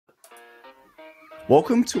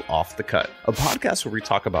Welcome to Off the Cut, a podcast where we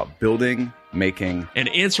talk about building, making, and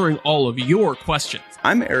answering all of your questions.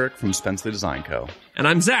 I'm Eric from Spenceley Design Co. And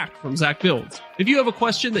I'm Zach from Zach Builds. If you have a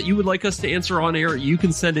question that you would like us to answer on air, you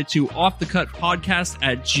can send it to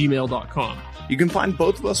offthecutpodcast@gmail.com. You can find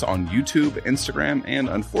both of us on YouTube, Instagram, and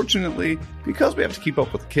unfortunately, because we have to keep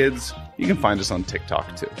up with kids, you can find us on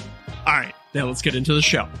TikTok too. All right, now let's get into the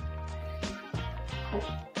show.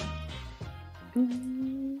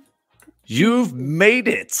 You've made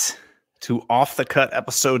it to Off the Cut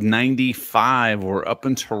episode 95. We're up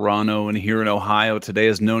in Toronto and here in Ohio. Today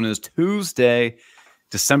is known as Tuesday,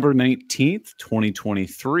 December 19th,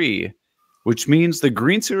 2023, which means the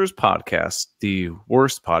Green Series podcast, the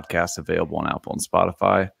worst podcast available on Apple and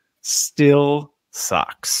Spotify, still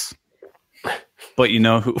sucks. But you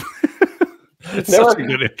know who? It's such a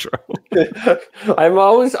good intro. I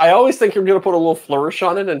always think you're going to put a little flourish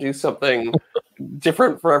on it and do something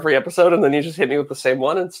different for every episode, and then you just hit me with the same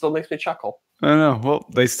one, and it still makes me chuckle. I don't know. Well,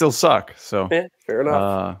 they still suck. So yeah, fair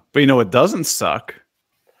enough. But you know what doesn't suck?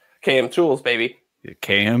 KM Tools, baby.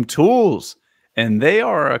 KM Tools. And they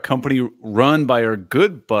are a company run by our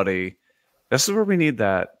good buddy. This is where we need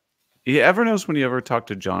that. You ever notice when you ever talk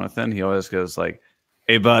to Jonathan, he always goes like,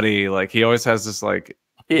 "Hey, buddy," like he always has this like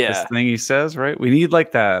this thing he says, right? We need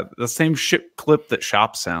like that, the same ship clip that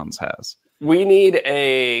Shop Sounds has. We need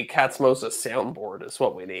a Cat's Moses soundboard is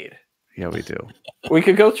what we need. Yeah, we do. We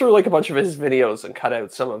could go through like a bunch of his videos and cut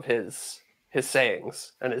out some of his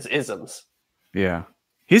sayings and his isms. Yeah.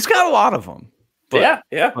 He's got a lot of them. But,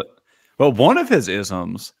 yeah. Well, one of his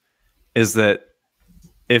isms is that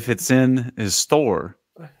if it's in his store,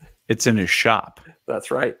 it's in his shop. That's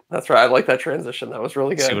right. I like that transition. That was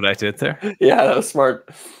really good. See what I did there? Yeah, that was smart.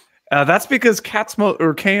 That's because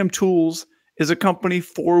KM Tools is a company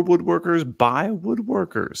for woodworkers by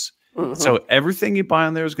woodworkers. Mm-hmm. So everything you buy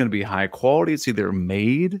on there is going to be high quality. It's either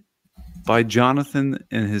made by Jonathan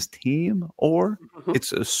and his team, or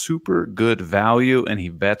it's a super good value, and he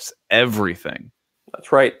vets everything.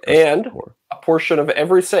 That's right. And a portion of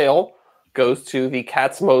every sale goes to the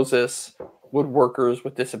Cat's Moses Woodworkers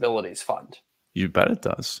with Disabilities Fund. You bet it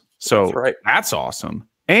does. So that's awesome.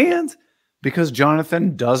 And because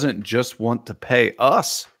Jonathan doesn't just want to pay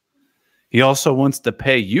us, he also wants to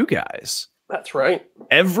pay you guys. That's right.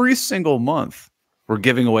 Every single month, we're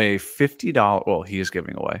giving away $50. Well, he is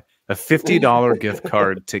giving away a $50 gift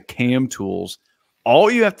card to KM Tools. All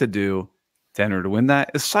you have to do to enter to win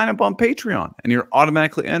that is sign up on Patreon, and you're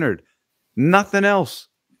automatically entered. Nothing else.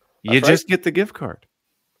 You just get the gift card.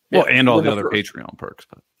 Well, and all the other Patreon perks.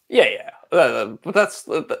 But but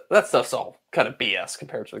that stuff's all kind of BS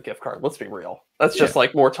compared to the gift card. Let's be real. That's just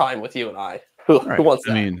like more time with you and I. Who wants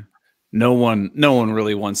that? I mean, no one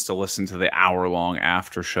really wants to listen to the hour-long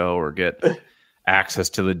after show or get access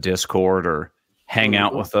to the Discord or hang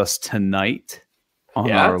out with us tonight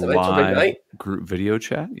on our live group video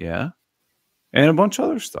chat. Yeah. And a bunch of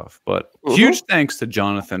other stuff. But huge thanks to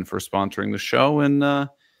Jonathan for sponsoring the show. And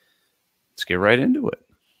let's get right into it.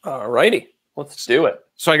 All righty. Let's do it.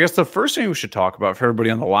 So I guess the first thing we should talk about for everybody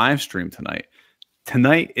on the live stream tonight.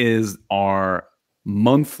 Tonight is our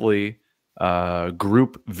monthly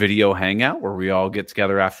group video hangout where we all get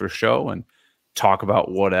together after a show and talk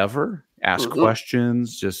about whatever, ask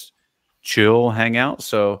questions, just chill, hang out.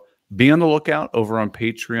 So be on the lookout over on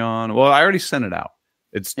Patreon. Well, I already sent it out.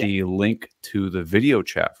 It's the link to the video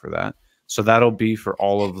chat for that. So that'll be for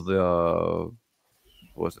all of the,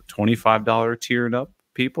 what was it, $25 tiered up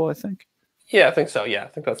people, I think? Yeah, I think so. Yeah, I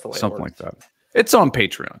think that's the way something like that. It's on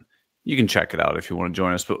Patreon. You can check it out if you want to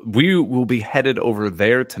join us. But we will be headed over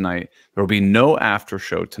there tonight. There will be no after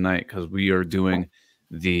show tonight because we are doing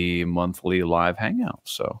the monthly live hangout.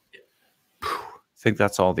 So I think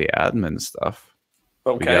that's all the admin stuff.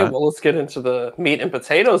 Okay, well, let's get into the meat and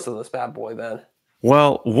potatoes of this bad boy then.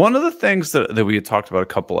 Well, one of the things that we had talked about a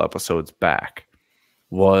couple episodes back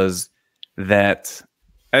was that,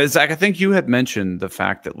 Zach, I think you had mentioned the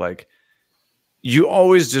fact that like you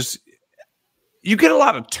always you get a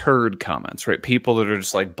lot of turd comments, right? People that are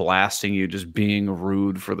just like blasting you, just being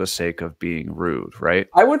rude for the sake of being rude, right?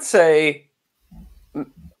 I want to say like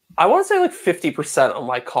 50% of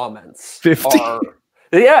my comments 50?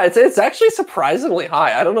 Yeah, it's actually surprisingly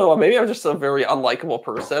high. I don't know. Maybe I'm just a very unlikable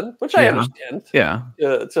person, which I understand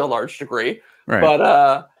to a large degree. Right. But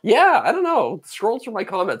I don't know. Scroll through my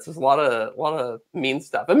comments. There's a lot of mean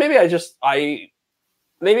stuff. And maybe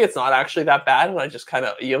maybe it's not actually that bad, and I just kind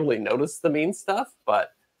of easily notice the mean stuff.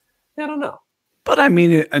 But I don't know. But I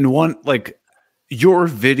mean, and one like your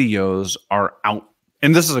videos are out,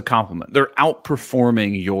 and this is a compliment. They're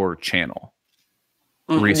outperforming your channel.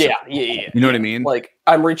 research. Yeah. You know what I mean? Like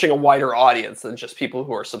I'm reaching a wider audience than just people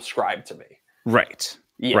who are subscribed to me. Right.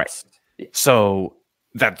 Yes. Right. Yes. So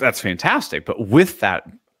that's fantastic. But with that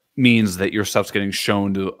means that your stuff's getting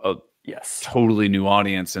shown to a totally new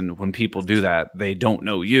audience. And when people do that, they don't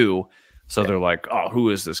know you. So they're like, oh, who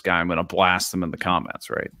is this guy? I'm going to blast them in the comments,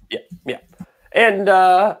 right? Yeah. And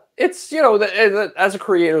it's, as a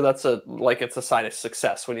creator, that's it's a sign of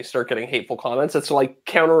success when you start getting hateful comments. It's like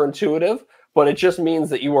counterintuitive, but it just means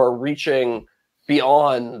that you are reaching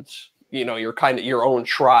beyond, your own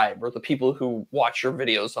tribe or the people who watch your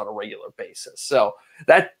videos on a regular basis. So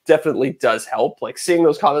that definitely does help. Like seeing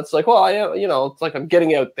those comments, like, well, it's like I'm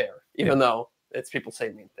getting out there, even though it's people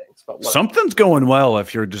saying mean things. But something's going well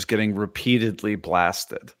if you're just getting repeatedly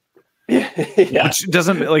blasted. Which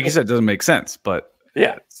doesn't, like you said, doesn't make sense, but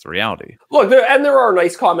it's the reality. Look, there are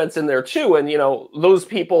nice comments in there too, and those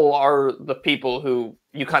people are the people who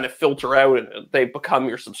you kind of filter out, and they become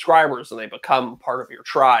your subscribers, and they become part of your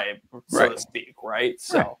tribe, so to speak, right?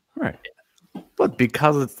 So, right. But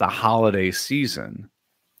because it's the holiday season,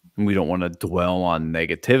 and we don't want to dwell on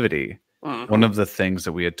negativity, one of the things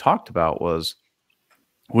that we had talked about was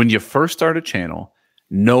when you first start a channel,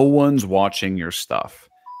 no one's watching your stuff.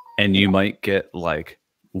 And you might get like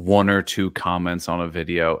 1 or 2 comments on a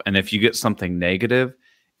video. And if you get something negative,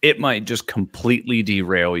 it might just completely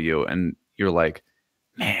derail you. And you're like,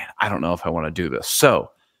 man, I don't know if I want to do this.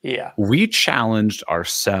 So we challenged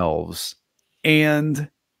ourselves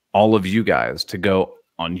and all of you guys to go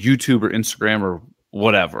on YouTube or Instagram or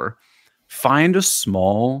whatever, find a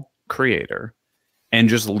small creator and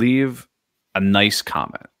just leave a nice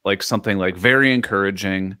comment, like something like very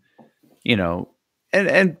encouraging,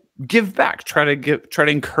 and give back, try to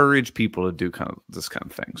encourage people to do this kind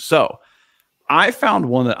of thing. So I found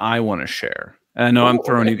one that I want to share, and I know I'm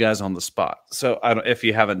throwing you guys on the spot. So if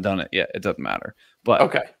you haven't done it yet, it doesn't matter.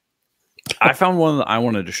 But I found one that I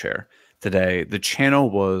wanted to share today. The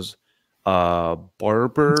channel was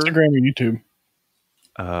Barber. Instagram or YouTube?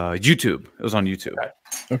 YouTube. It was on YouTube.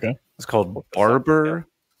 Okay. It's called Barber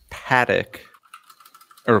Paddock,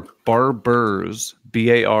 or Barbers,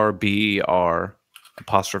 BARBER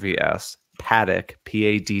 'S Paddock,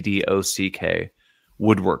 PADDOCK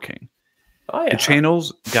woodworking. The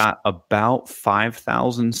channel's got about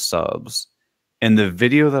 5,000 subs, and the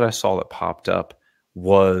video that I saw that popped up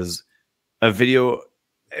was a video.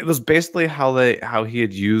 It was basically how he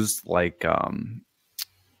had used like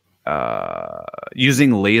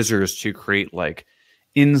using lasers to create like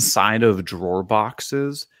inside of drawer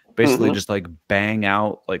boxes, basically just like bang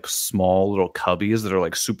out like small little cubbies that are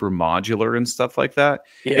like super modular and stuff like that.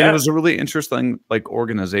 And it was a really interesting like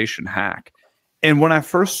organization hack. And when I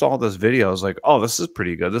first saw this video, I was like, oh, this is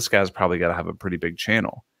pretty good. This guy's probably got to have a pretty big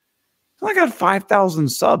channel. And I got 5,000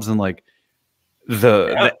 subs, and like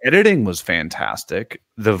the editing was fantastic.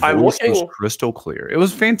 The voice was crystal clear. It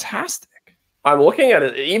was fantastic. I'm looking at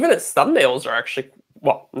it. Even his thumbnails are actually,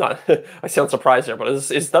 well, not, I sound surprised there, but his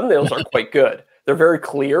thumbnails are quite good. They're very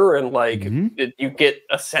clear, and like you get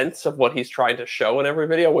a sense of what he's trying to show in every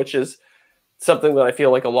video, which is something that I feel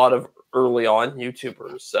like a lot of early on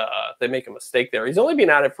YouTubers, they make a mistake there. He's only been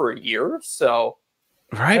at it for a year, so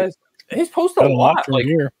he's posted a lot. For a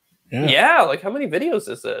year. Yeah, like how many videos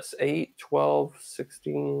is this? 8, 12,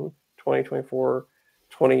 16, 20, 24,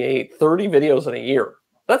 28, 30 videos in a year.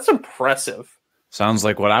 That's impressive. Sounds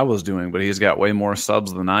like what I was doing, but he's got way more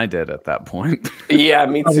subs than I did at that point. Yeah,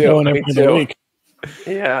 me too. Me too.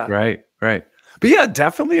 Yeah. Right. But yeah,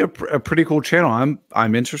 definitely a pretty cool channel.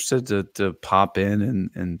 I'm interested to pop in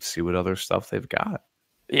and see what other stuff they've got.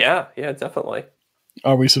 Yeah, definitely.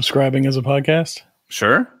 Are we subscribing as a podcast?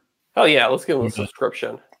 Sure. Oh yeah, let's give them a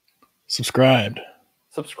subscription. Subscribed.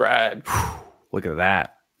 Look at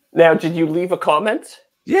that. Now, did you leave a comment?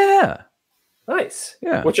 Yeah. Nice.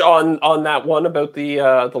 Yeah. Which on that one about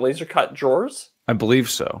the laser cut drawers? I believe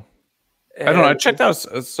so. And I don't know. I checked out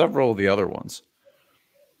several of the other ones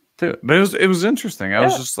too, but it was interesting. I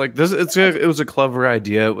was just like, it was a clever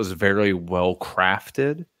idea. It was very well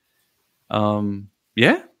crafted. I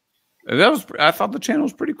thought the channel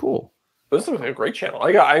was pretty cool. This is a great channel.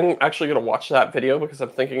 I'm actually going to watch that video because I'm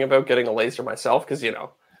thinking about getting a laser myself. Because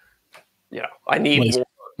I need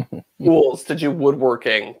more tools to do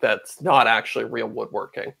woodworking that's not actually real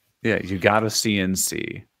woodworking. Yeah, you got a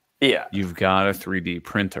CNC. Yeah, you've got a 3D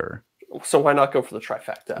printer. So why not go for the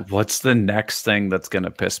trifecta? What's the next thing that's going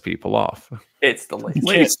to piss people off? It's the laser.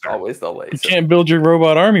 It's always the laser. You can't build your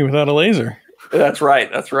robot army without a laser. That's right.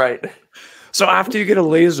 So after you get a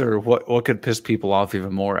laser, what could piss people off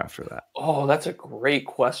even more after that? Oh, that's a great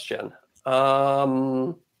question.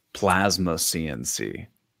 Plasma CNC.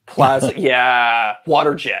 Plastic, yeah,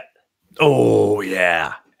 water jet. Oh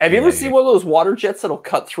yeah. Have you ever seen one of those water jets that'll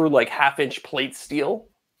cut through like 1/2-inch plate steel?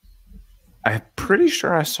 I'm pretty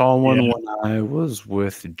sure I saw one when I was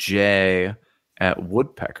with Jay at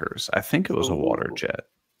Woodpeckers. I think it was a water jet.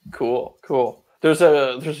 Cool. There's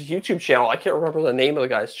a YouTube channel. I can't remember the name of the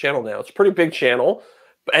guy's channel now. It's a pretty big channel,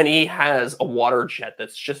 and he has a water jet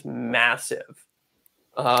that's just massive.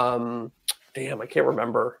 Damn, I can't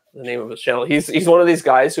remember the name of his channel. He's one of these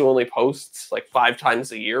guys who only posts like 5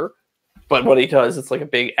 times a year, but what he does, it's like a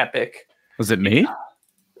big epic. Was it me?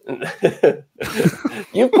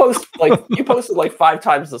 You posted like 5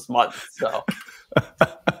 times this month, so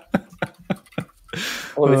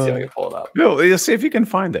let me see if I can pull it up. No, let's see if you can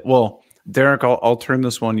find it. Well, Deric, I'll turn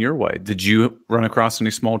this one your way. Did you run across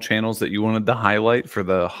any small channels that you wanted to highlight for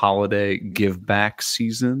the holiday give back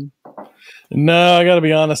season? No, I got to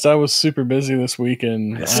be honest. I was super busy this week,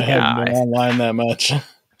 and I haven't been online that much.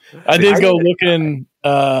 I did go looking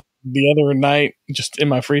the other night, just in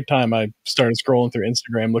my free time. I started scrolling through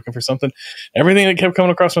Instagram looking for something. Everything that kept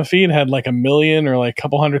coming across my feed had like 1 million or like a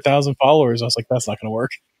couple 100,000 followers. I was like, that's not going to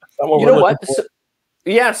work. You know what?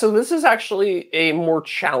 So this is actually a more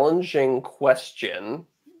challenging question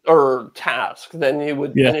or task than you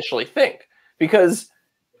would initially think, because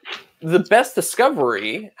the best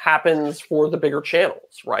discovery happens for the bigger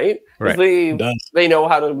channels, right? Right. They know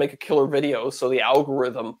how to make a killer video, so the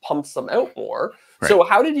algorithm pumps them out more. Right. So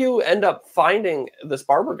how did you end up finding this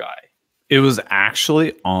barber guy? It was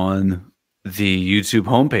actually on the YouTube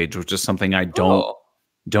homepage, which is something I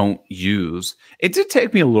don't use. It did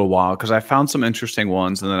take me a little while because I found some interesting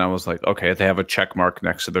ones, and then I was like, okay, they have a check mark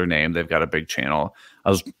next to their name. They've got a big channel. I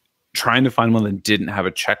was trying to find one that didn't have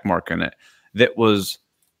a check mark in it that was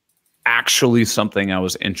actually something I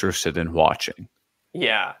was interested in watching.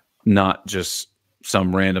 Yeah. Not just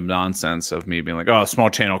some random nonsense of me being like, oh, small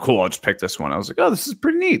channel, cool, I'll just pick this one. I was like, oh, this is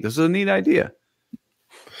pretty neat. This is a neat idea.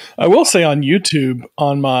 I will say on YouTube,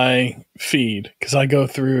 on my feed, because I go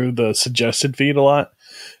through the suggested feed a lot,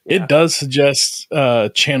 it does suggest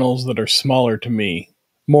channels that are smaller to me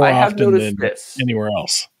more often than anywhere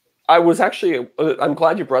else. I was actually, I'm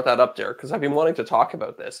glad you brought that up, Derek, because I've been wanting to talk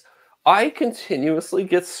about this. I continuously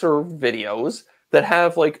get served videos that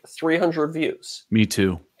have like 300 views. Me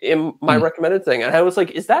too. In my recommended thing. And I was like,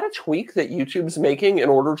 is that a tweak that YouTube's making in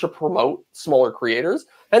order to promote smaller creators?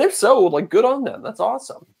 And if so, like, good on them. That's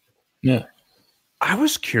awesome. Yeah. I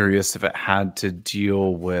was curious if it had to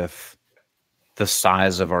deal with the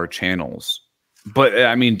size of our channels. But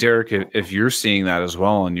I mean, Derek, if you're seeing that as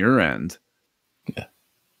well on your end,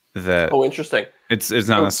 that interesting. It's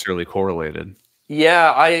not necessarily correlated.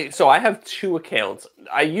 Yeah, I have 2 accounts.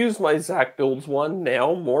 I use my Zach Builds one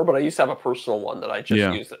now more, but I used to have a personal one that I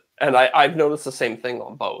just used it. And I've noticed the same thing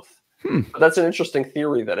on both. But that's an interesting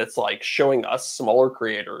theory that it's like showing us smaller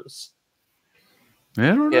creators. I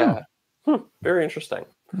don't know. Very interesting.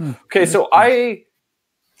 Okay, so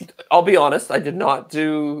I'll be honest, I did not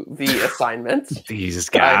do the assignment. These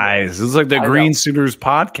guys. This is like the Green Suitors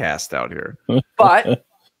podcast out here.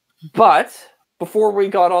 But before we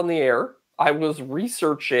got on the air, I was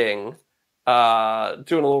researching, doing a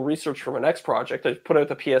little research for my next project. I put out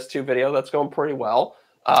the PS2 video. That's going pretty well.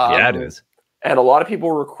 Yeah, it is. And a lot of people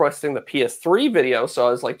were requesting the PS3 video, so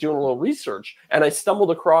I was like doing a little research, and I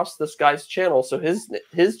stumbled across this guy's channel. So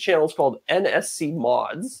his channel is called NSC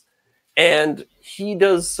Mods, and he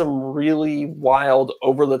does some really wild,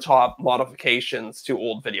 over-the-top modifications to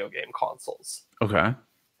old video game consoles. Okay.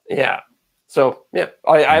 Yeah. So, yeah,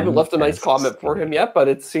 I haven't left a nice comment for him yet, but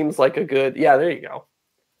it seems like a good... Yeah, there you go.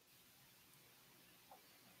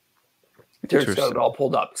 Derek's got it all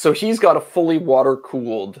pulled up. So he's got a fully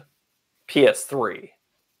water-cooled PS3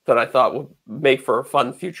 that I thought would make for a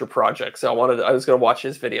fun future project. So I was going to watch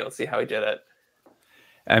his video and see how he did it.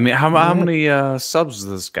 I mean, how many subs is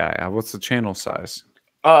this guy? What's the channel size?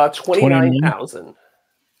 29,000.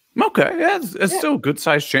 Okay, yeah, it's still a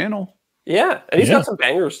good-sized channel. Yeah, and he's got some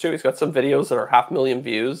bangers, too. He's got some videos that are 500,000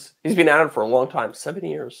 views. He's been at it for a long time, 7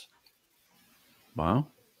 years. Wow.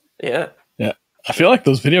 Yeah. Yeah. I feel like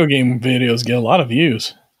those video game videos get a lot of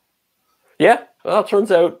views. Yeah. Well, it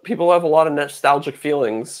turns out people have a lot of nostalgic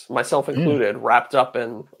feelings, myself included, wrapped up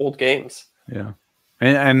in old games. Yeah.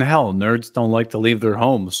 And hell, nerds don't like to leave their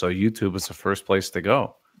homes, so YouTube is the first place to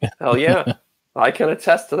go. Hell yeah. I can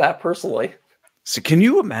attest to that personally. So can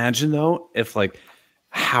you imagine, though, if like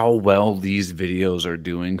how well these videos are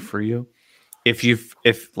doing for you?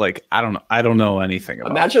 if like I don't know anything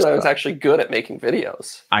about Imagine I was actually good at making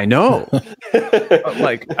videos. I know. But,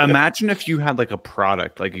 like, imagine if you had like a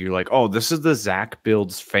product, like you're like, oh, this is the Zach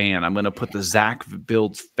Builds fan. I'm gonna put the Zach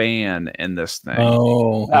Builds fan in this thing.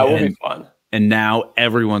 Oh, that would be fun. And now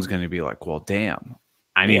everyone's gonna be like, well, damn,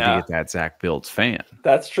 I need to get that Zach Builds fan.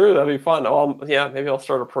 That's true. That'd be fun. Oh, yeah, maybe I'll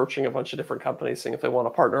start approaching a bunch of different companies, seeing if they want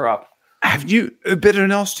to partner up. Have you, a bit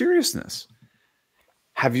in all seriousness,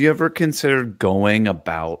 have you ever considered going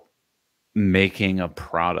about making a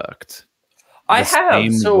product I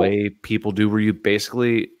have. Same way people do, where you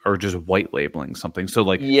basically are just white labeling something. So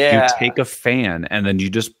like you take a fan and then you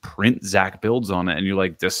just print Zach Builds on it and you're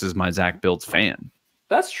like, this is my Zach Builds fan.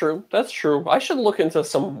 That's true. That's true. I should look into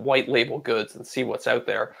some white label goods and see what's out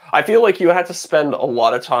there. I feel like you had to spend a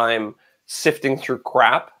lot of time sifting through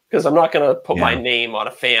crap, because I'm not going to put my name on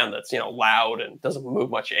a fan that's, loud and doesn't move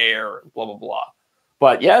much air and blah, blah, blah.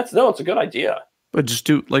 But yeah, it's a good idea. But just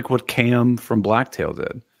do like what Cam from Blacktail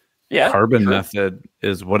did. Yeah. Carbon Method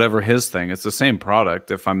is whatever his thing. It's the same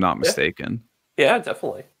product, if I'm not mistaken. Yeah,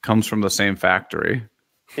 definitely. Comes from the same factory.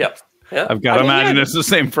 Yep. Yeah. I've got to imagine it's the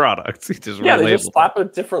same product. They just slap a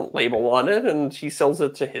different label on it and he sells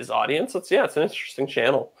it to his audience. It's an interesting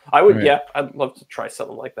channel. I'd love to try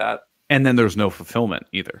something like that. And then there's no fulfillment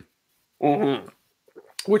either. Mm-hmm.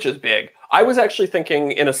 Which is big. I was actually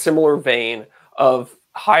thinking in a similar vein of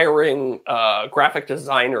hiring a graphic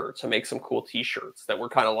designer to make some cool t-shirts that were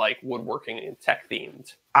kind of like woodworking and tech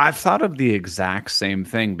themed. I've thought of the exact same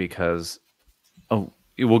thing because,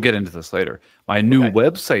 we'll get into this later. My new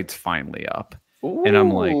website's finally up. Ooh, and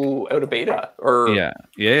I'm like, out of beta or yeah,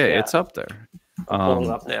 it's up there. I'm pulling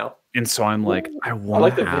it up now. And so I'm like, I want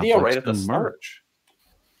like the video right at the start.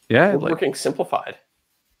 Yeah, woodworking simplified.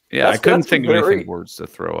 Yeah, I couldn't think of anything words to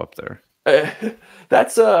throw up there.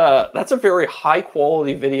 That's a very high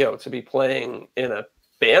quality video to be playing in a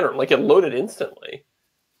banner. Like, it loaded instantly.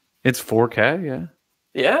 It's 4K, yeah.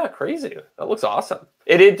 Yeah, crazy. That looks awesome.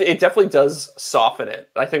 It definitely does soften it.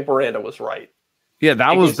 I think Miranda was right. Yeah,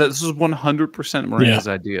 this is 100% Miranda's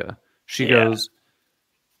idea. She goes,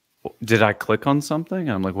 did I click on something?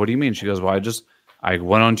 And I'm like, what do you mean? She goes, well, I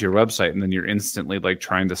went onto your website and then you're instantly like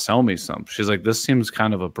trying to sell me something. She's like, this seems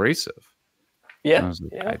kind of abrasive. Yeah. And I was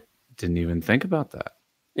like, I didn't even think about that.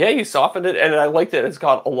 Yeah, you softened it, and I liked it. It's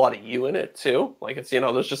got a lot of you in it too. Like, it's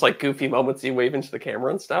there's just like goofy moments you wave into the camera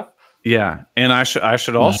and stuff. Yeah, and I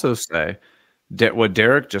should also say what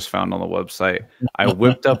Deric just found on the website. I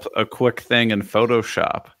whipped up a quick thing in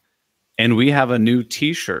Photoshop, and we have a new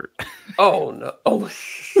T-shirt. Oh no! Oh.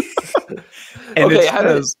 And it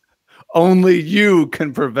says, "Only you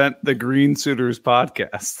can prevent the Green Suitors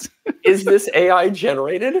podcast." Is this AI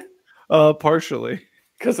generated? Partially.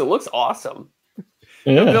 Because it looks awesome.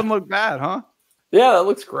 Yeah. It doesn't look bad, huh? Yeah, that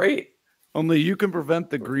looks great. Only you can prevent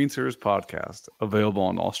the Green Sears podcast. Available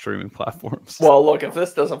on all streaming platforms. Well, look, if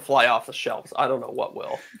this doesn't fly off the shelves, I don't know what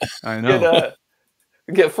will. I know.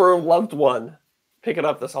 Get for a loved one. Pick it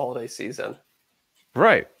up this holiday season.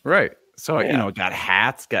 Right. So, it got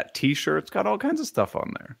hats, got T-shirts, got all kinds of stuff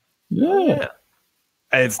on there. Yeah.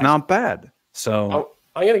 It's not bad. So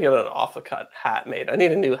I'm going to get an off-the-cut hat made. I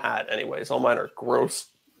need a new hat anyways. All mine are gross,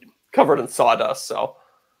 covered in sawdust. So,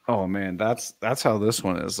 oh man, that's how this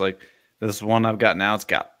one is. Like, this one I've got now, it's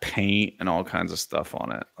got paint and all kinds of stuff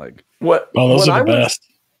on it. Like, those are the best.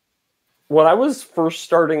 When I was first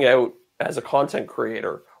starting out as a content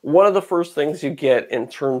creator, one of the first things you get in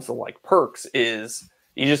terms of like perks is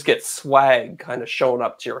you just get swag kind of showing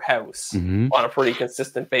up to your house on a pretty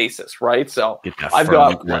consistent basis, right? So I've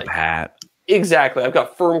got grip hat. Exactly. I've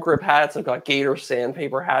got firm grip hats. I've got gator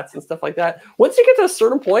sandpaper hats and stuff like that. Once you get to a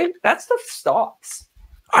certain point, that stuff stops.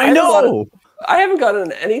 I know. I haven't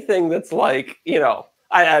gotten anything that's like,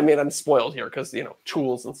 I mean, I'm spoiled here because,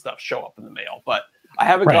 tools and stuff show up in the mail, but I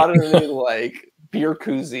haven't gotten any like beer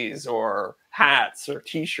koozies or hats or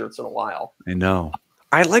t-shirts in a while. I know.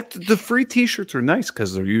 I like the free t-shirts are nice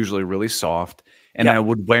because they're usually really soft, and I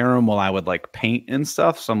would wear them while I would like paint and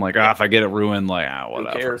stuff. So I'm like, if I get it ruined, like,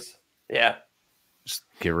 whatever. Who cares? Yeah. Just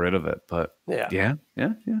get rid of it. But yeah.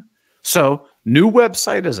 So new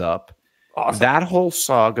website is up. Awesome. That whole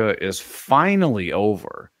saga is finally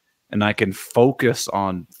over, and I can focus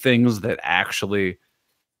on things that actually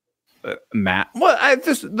matter. Well,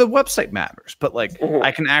 the website matters, but like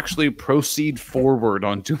I can actually proceed forward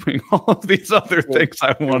on doing all of these other things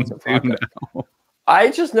I want to do now. I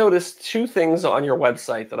just noticed two things on your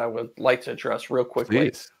website that I would like to address real quickly.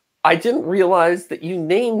 Please. I didn't realize that you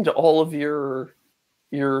named all of your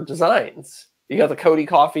designs. You got the Cody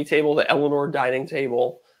coffee table, the Eleanor dining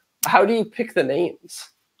table. How do you pick the names?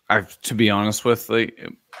 To be honest with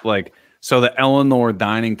like So the Eleanor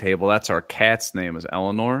dining table, that's our cat's name is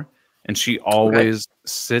Eleanor. And she always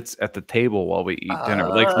sits at the table while we eat dinner.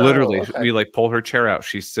 Like literally, we like pull her chair out.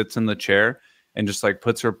 She sits in the chair and just like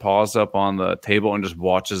puts her paws up on the table and just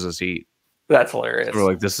watches us eat. That's hilarious. So we're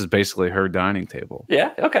like, this is basically her dining table.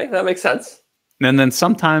 Yeah. Okay. That makes sense. And then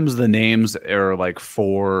sometimes the names are like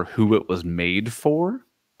for who it was made for.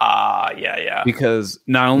 Yeah. Because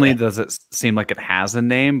not only does it seem like it has a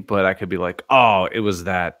name, but I could be like, oh, it was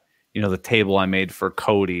that, the table I made for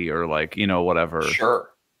Cody or like, whatever. Sure.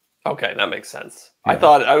 Okay, that makes sense. Yeah.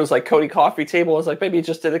 I was like Cody Coffee Table. I was like, maybe you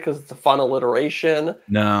just did it because it's a fun alliteration.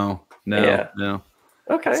 No.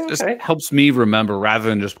 Okay. It just helps me remember rather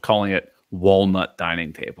than just calling it Walnut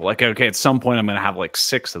Dining Table. Like, okay, at some point I'm going to have like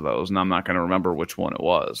 6 of those and I'm not going to remember which one it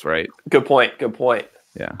was, right? Good point.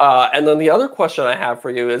 Yeah. And then the other question I have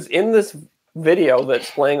for you is in this video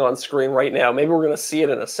that's playing on screen right now, maybe we're going to see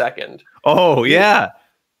it in a second. Oh, yeah.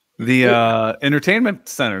 The entertainment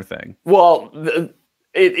center thing. Well,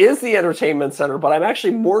 it is the entertainment center, but I'm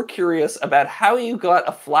actually more curious about how you got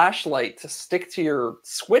a flashlight to stick to your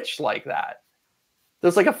Switch like that.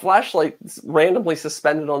 There's like a flashlight randomly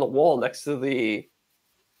suspended on the wall next to the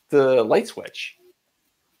light switch.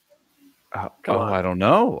 I don't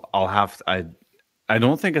know. I'll have to, I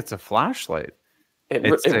don't think it's a flashlight. It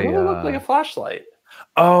really looked like a flashlight.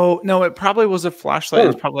 Oh, no, it probably was a flashlight.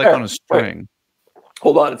 It's probably like on a string.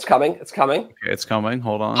 Hold on, it's coming. Okay, it's coming.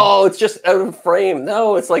 Hold on. Oh, it's just out of frame.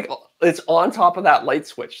 No, it's like it's on top of that light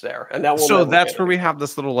switch there, and now so that's where we have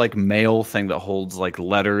this little like mail thing that holds like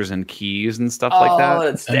letters and keys and stuff like that. Oh,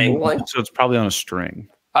 it's dangling. So it's probably on a string.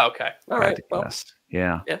 Okay, all right. Well,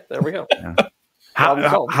 yeah. There we go. Yeah.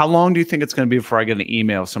 How long do you think it's going to be before I get an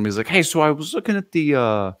email? Somebody's like, "Hey, so I was looking at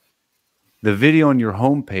the video on your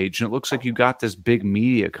homepage, and it looks like you got this big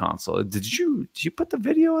media console. Did you put the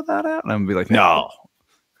video of that out?" And I'm gonna be like, "No."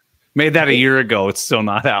 Made that a year ago. It's still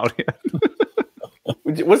not out yet.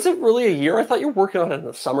 Was it really a year? I thought you were working on it in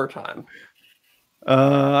the summertime.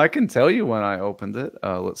 I can tell you when I opened it.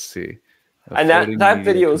 Let's see. And that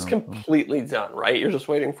video is completely done, right? You're just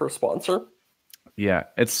waiting for a sponsor? Yeah.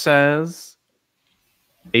 It says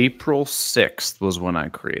April 6th was when I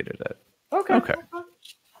created it. Okay.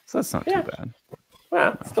 So that's not too bad.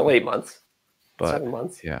 Well, still 8 months. But, 7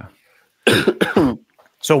 months. Yeah.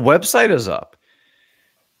 So website is up.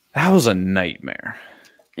 That was a nightmare.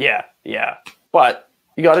 Yeah. But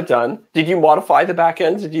you got it done. Did you modify the back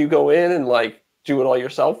end? Did you go in and like do it all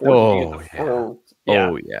yourself? Oh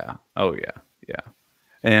yeah.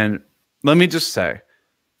 And let me just say,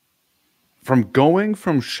 from going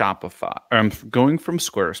from Shopify, or I'm going from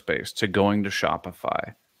Squarespace to going to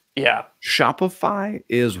Shopify. Yeah. Shopify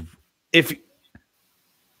is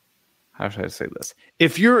how should I say this?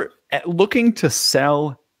 If you're looking to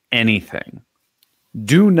sell anything,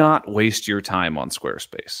 do not waste your time on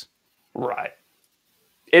Squarespace. Right.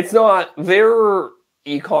 It's not, their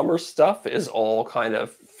e-commerce stuff is all kind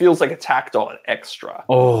of feels like a tacked on extra.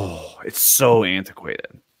 Oh, it's so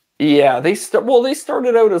antiquated. Yeah, they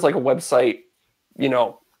started out as like a website,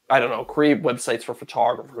 I don't know, create websites for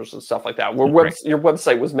photographers and stuff like that. Where your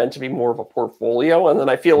website was meant to be more of a portfolio, and then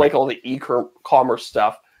I feel like all the e-commerce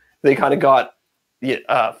stuff, they kind of got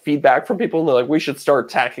feedback from people, and they're like, we should start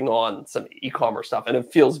tacking on some e-commerce stuff, and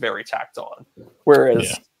it feels very tacked on.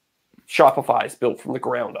 Whereas Shopify is built from the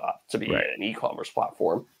ground up to be an e-commerce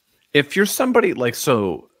platform. If you're somebody that's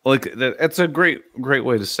a great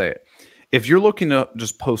way to say it. If you're looking to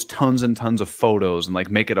just post tons and tons of photos and like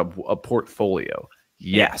make it a portfolio,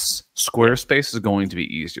 yes, Squarespace is going to be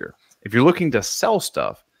easier. If you're looking to sell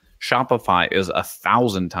stuff, Shopify is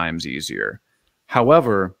 1,000 times easier.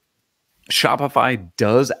 However, Shopify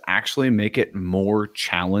does actually make it more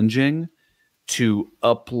challenging to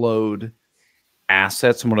upload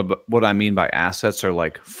assets. And what I mean by assets are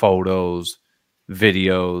like photos,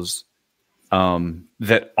 videos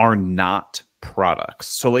that are not products.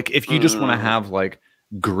 So like if you just want to have like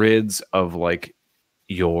grids of like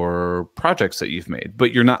your projects that you've made,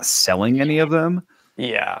 but you're not selling any of them,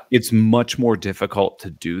 it's much more difficult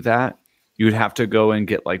to do that. You would have to go and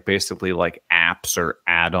get like basically like apps or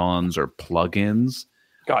add-ons or plugins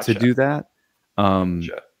to do that.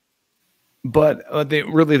 But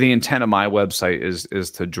the intent of my website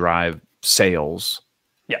is to drive sales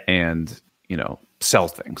and sell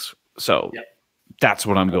things. So that's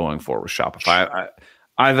what I'm going for with Shopify.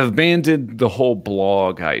 I've abandoned the whole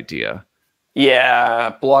blog idea.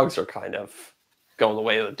 Yeah, blogs are kind of going the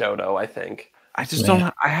way of the dodo, I think. I just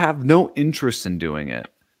don't. I have no interest in doing it.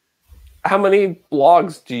 How many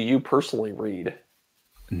blogs do you personally read?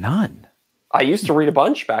 None. I used to read a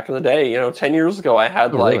bunch back in the day. 10 years ago, I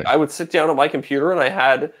had I would sit down at my computer and I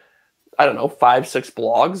had I don't know, 5-6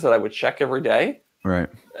 blogs that I would check every day. Right.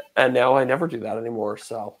 And now I never do that anymore.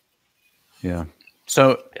 So, yeah.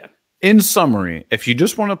 So, in summary, if you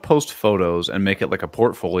just want to post photos and make it like a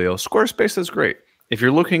portfolio, Squarespace is great. If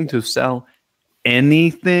you're looking to sell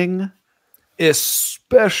anything,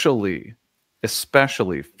 especially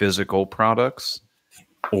physical products,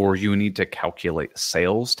 or you need to calculate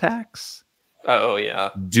sales tax, oh yeah,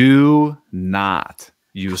 do not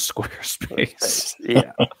use Squarespace.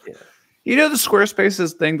 Yeah. You know the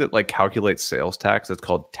Squarespace's thing that like calculates sales tax? It's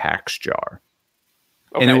called TaxJar.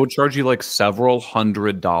 Okay. And it will charge you like several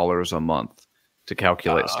 $100s a month to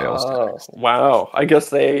calculate sales tax. Wow. I guess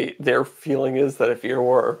their feeling is that if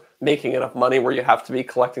you're making enough money where you have to be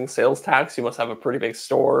collecting sales tax, you must have a pretty big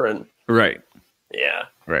store. And Right. yeah.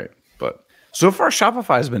 Right. But so far,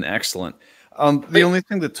 Shopify has been excellent. The only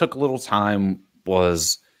thing that took a little time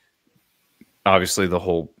was obviously the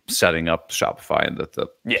whole setting up Shopify, and that the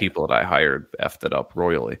people that I hired effed it up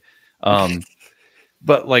royally.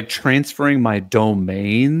 But like transferring my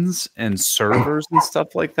domains and servers and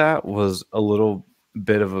stuff like that was a little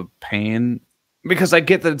bit of a pain, because I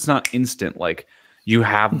get that it's not instant. Like you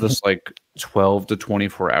have this like 12 to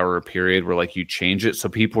 24 hour period where like you change it. So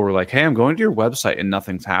people were like, hey, I'm going to your website and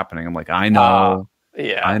nothing's happening. I'm like, I know.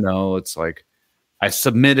 I know. It's like I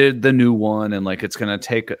submitted the new one and like it's going to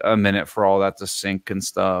take a minute for all that to sync and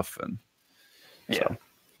stuff. And so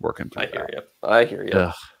working through I hear you.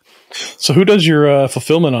 Ugh. So who does your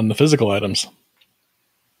fulfillment on the physical items?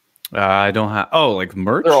 I don't have. Oh, like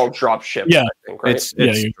merch? They're all drop shipped. Yeah. I think, right? It's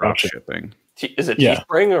drop shipping. Is it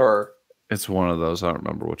Teespring or? It's one of those. I don't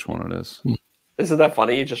remember which one it is. Isn't that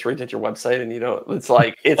funny? You just redid your website and you don't. It's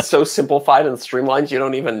like it's so simplified and streamlined. You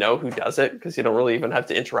don't even know who does it because you don't really even have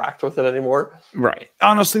to interact with it anymore. Right.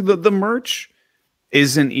 Honestly, the merch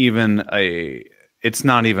isn't even a. It's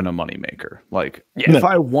not even a moneymaker. Like if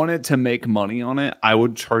I wanted to make money on it, I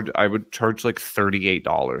would charge like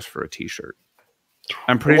 $38 for a t-shirt.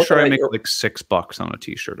 I'm pretty sure I make like $6 on a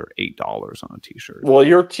t-shirt or $8 on a t-shirt. Well,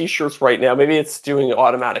 your t-shirts right now, maybe it's doing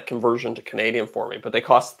automatic conversion to Canadian for me, but they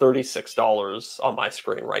cost $36 on my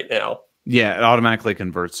screen right now. Yeah, it automatically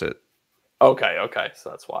converts it. Okay,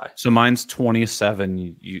 so that's why. So mine's 26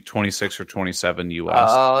 or 27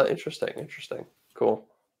 US. Interesting. Cool.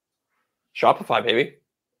 Shopify, baby.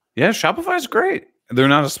 Yeah, Shopify's great. They're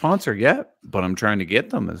not a sponsor yet, but I'm trying to get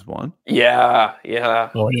them as one. Yeah.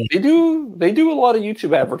 Oh, yeah. They do a lot of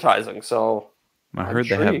YouTube advertising, so I heard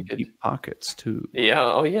they have deep pockets too. Yeah.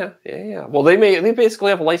 Oh yeah. Well, they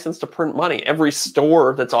basically have a license to print money. Every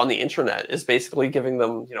store that's on the internet is basically giving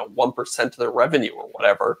them 1% of their revenue or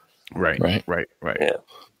whatever. Right. Yeah.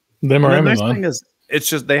 Them or the Amazon. nice thing is, it's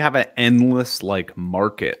just they have an endless like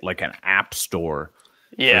market, like an app store.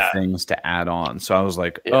 For things to add on. So I was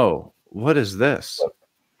like, oh, what is this?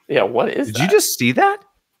 Yeah, what is Did that? you just see that?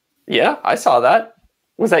 Yeah, I saw that.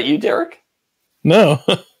 Was that you, Deric? No.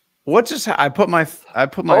 What just I put my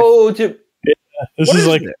Oh, dude. Yeah, this is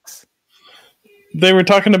like this? They were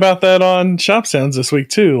talking about that on Shop Sounds this week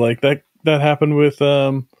too. Like that happened with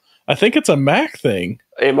I think it's a Mac thing.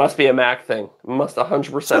 It must be a Mac thing. It must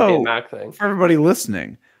 100% be a Mac thing. For everybody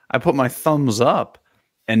listening, I put my thumbs up.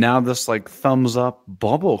 And now this like thumbs up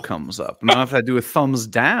bubble comes up. Now if I do a thumbs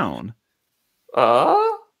down.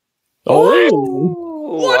 What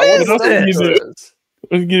is this?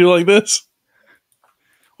 You do like this?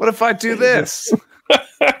 What if I do this?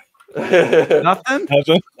 Nothing?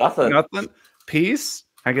 Nothing? Piece?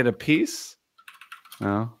 I get a piece?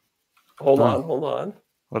 No. Hold on.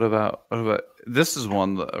 What about this is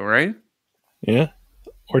one, right? Yeah.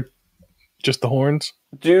 Or just the horns?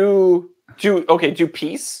 Do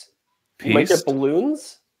peace? You might get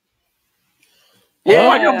balloons. Yeah,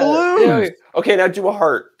 I got balloons. Yeah. Okay, now do a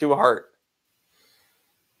heart.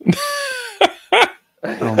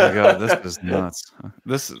 Oh my god, this is nuts.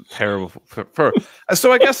 This is terrible.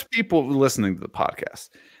 So I guess people listening to the podcast,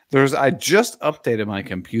 I just updated my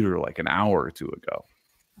computer like an hour or two ago,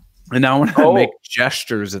 and now when I make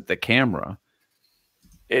gestures at the camera,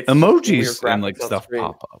 emojis and like stuff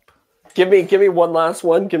pop up. Give me one last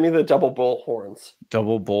one. Give me the double bull horns.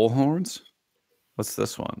 Double bull horns? What's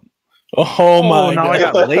this one? Oh my now god. I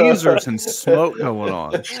got lasers and smoke going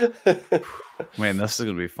on. Man, this is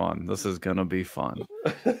gonna be fun.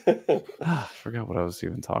 I forgot what I was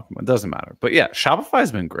even talking about. It doesn't matter. But yeah,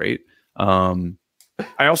 Shopify's been great. I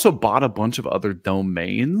also bought a bunch of other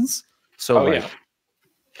domains. So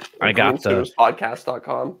I got the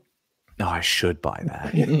podcast.com. No, I should buy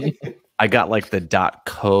that. I got like the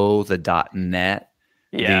 .co, the .net,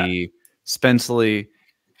 the Spencely,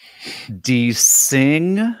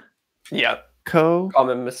 DSing. Yep.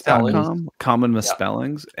 Common misspellings. Common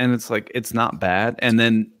misspellings, and it's like it's not bad. And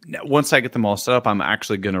then once I get them all set up, I'm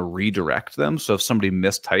actually going to redirect them. So if somebody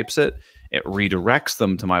mistypes it, it redirects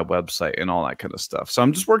them to my website and all that kind of stuff. So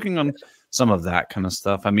I'm just working on some of that kind of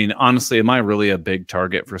stuff. I mean, honestly, am I really a big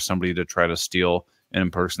target for somebody to try to steal and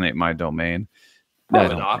impersonate my domain?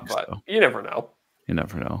 Probably not, but you never know. You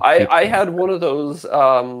never know. I had one of those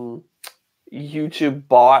YouTube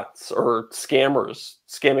bots or scammers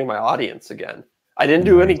scamming my audience again. I didn't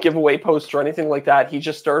do any giveaway posts or anything like that. He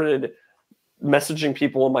just started messaging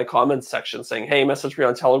people in my comments section saying, hey, message me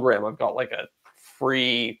on Telegram. I've got like a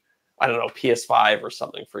free, I don't know, PS5 or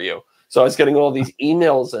something for you. So I was getting all these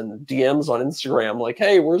emails and DMs on Instagram like,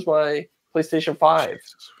 hey, where's my PlayStation 5?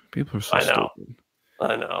 People are so stupid.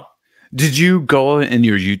 I know. Did you go in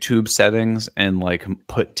your YouTube settings and like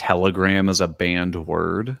put Telegram as a banned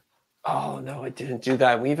word? Oh, no, I didn't do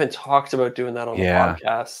that. We even talked about doing that on the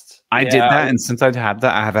podcast. I did that, and since I've had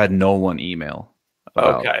that, I have had no one email.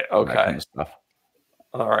 Okay. Kind of stuff.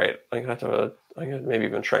 All right. I'm gonna maybe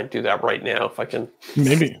even try and do that right now if I can.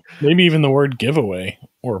 Maybe even the word giveaway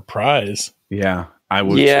or prize. Yeah, I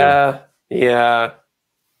would. Yeah.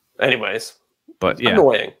 Anyways, but yeah.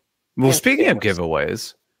 Annoying. Well, speaking of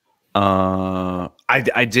giveaways,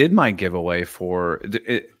 I did my giveaway for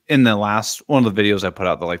in the last one of the videos I put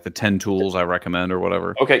out, the 10 tools I recommend or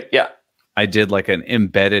whatever. Okay, yeah. I did like an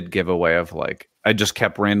embedded giveaway of like, I just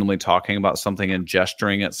kept randomly talking about something and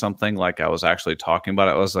gesturing at something like I was actually talking about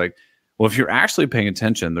it. I was like, well, if you're actually paying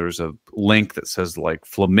attention, there's a link that says like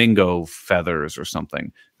flamingo feathers or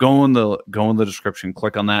something. Go in the description,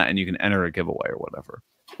 click on that, and you can enter a giveaway or whatever.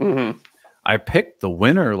 Mm-hmm. I picked the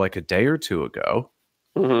winner like a day or two ago.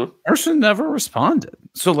 Mm-hmm. Person never responded.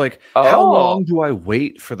 So like, how long do I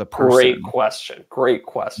wait for the person? Great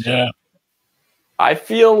question. Yeah. I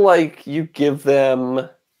feel like you give them like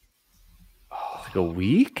a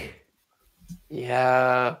week.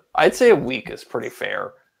 Yeah, I'd say a week is pretty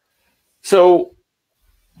fair. So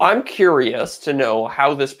I'm curious to know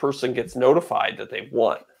how this person gets notified that they've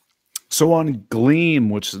won. So on Gleam,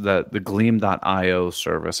 which is the Gleam.io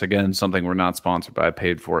service, again, something we're not sponsored by, I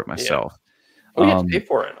paid for it myself. Yeah. Oh, you have to pay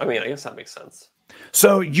for it. I mean, I guess that makes sense.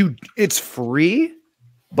 So it's free,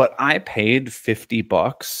 but I paid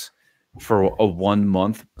 $50 for a 1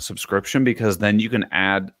 month subscription because then you can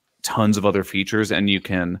add tons of other features, and you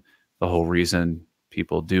can. The whole reason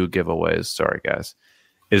people do giveaways, sorry guys,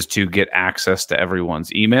 is to get access to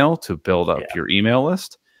everyone's email to build up your email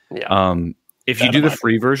list. Yeah. If you do the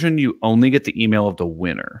free version, you only get the email of the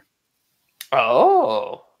winner.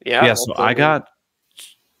 Oh, yeah. Yeah. So I got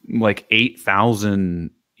like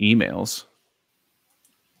 8,000 emails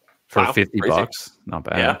for $50. Not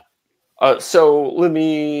bad. Yeah. So let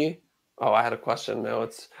me. Oh, I had a question. No,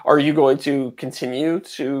 are you going to continue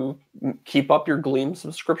to keep up your Gleam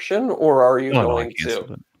subscription, or are you going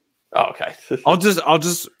to? Oh, okay. I'll just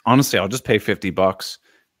honestly, I'll just pay $50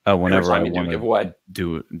 whenever I want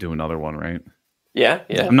to do another one, right? Yeah.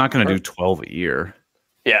 I'm not going to do 12 a year.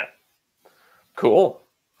 Yeah. Cool.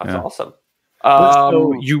 That's awesome.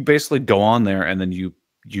 So you basically go on there, and then you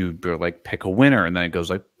like pick a winner, and then it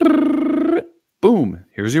goes like, boom,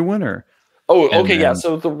 here's your winner. Oh, okay, yeah.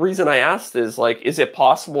 So the reason I asked is like, is it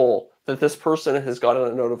possible that this person has gotten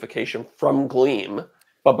a notification from Gleam,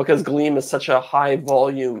 but because Gleam is such a high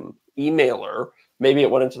volume emailer, maybe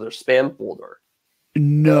it went into their spam folder?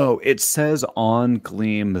 No, it says on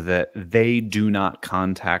Gleam that they do not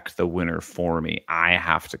contact the winner for me. I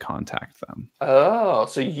have to contact them. Oh,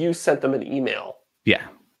 so you sent them an email? Yeah.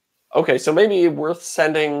 Okay, so maybe worth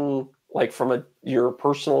sending like from your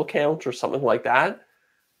personal account or something like that,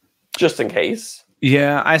 just in case.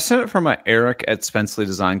 Yeah, I sent it from my Eric at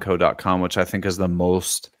SpenceleyDesignCo.com, which I think is the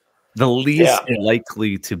least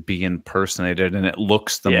likely to be impersonated, and it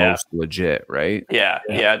looks the most legit, right? Yeah,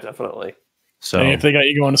 definitely. So if they got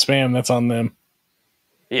you going to spam, that's on them.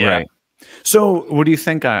 Yeah. Right. So what do you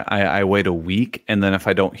think? I wait a week, and then if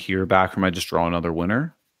I don't hear back from, I just draw another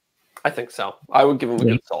winner? I think so. I would give them a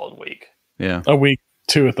good solid week. Yeah. A week,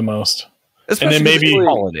 2 at the most. Especially and then maybe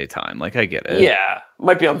holiday time. Like, I get it. Yeah.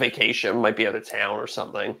 Might be on vacation, might be out of town or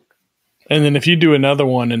something. And then if you do another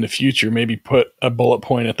one in the future, maybe put a bullet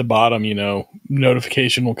point at the bottom,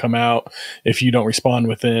 notification will come out if you don't respond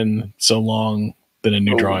within so long, then a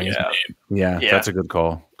new drawing is made. Yeah, that's a good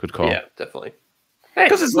call. Good call. Yeah, definitely.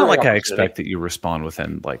 Because it's not like I expect that you respond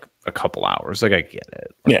within like a couple hours. Like, I get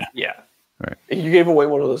it. Yeah. Right. You gave away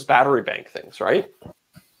one of those battery bank things, right?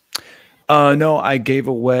 No, I gave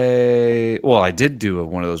away. Well, I did do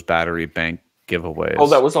one of those battery bank giveaways. Oh,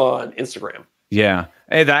 that was on Instagram. Yeah.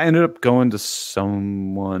 Hey, that ended up going to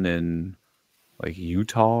someone in like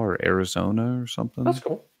Utah or Arizona or something. That's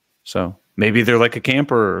cool. So maybe they're like a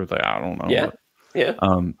camper, or I don't know. Yeah. Yeah.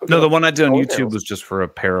 No, the one I did on YouTube was just for a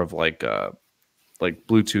pair of like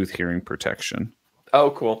Bluetooth hearing protection.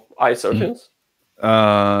 Oh, cool. ISO tunes?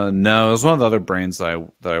 No, it was one of the other brands that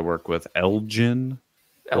I work with, Elgin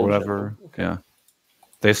or whatever. Okay. Yeah.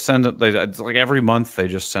 They send it like every month they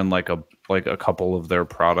just send like a couple of their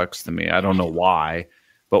products to me. I don't know why,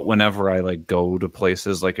 but whenever I like go to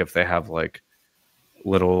places, like if they have like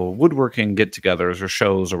little woodworking get-togethers or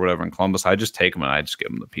shows or whatever in Columbus, I just take them and I just give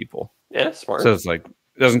them to people. Yeah, smart. So it's like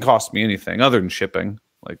it doesn't cost me anything other than shipping.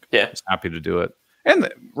 Like, yeah, I'm happy to do it.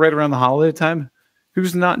 And right around the holiday time,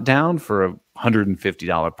 who's not down for a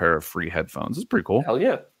 $150 pair of free headphones? It's pretty cool. Hell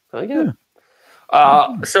yeah.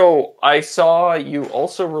 So I saw you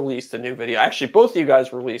also released a new video. Actually, both of you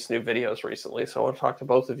guys released new videos recently, so I want to talk to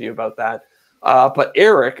both of you about that. But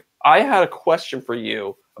Eric, I had a question for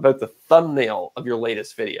you about the thumbnail of your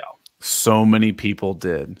latest video. So many people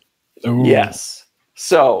did. Ooh. Yes.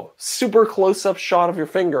 So, super close-up shot of your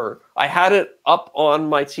finger. I had it up on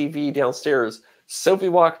my TV downstairs. Sophie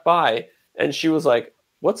walked by, and she was like,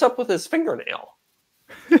 "What's up with his fingernail?"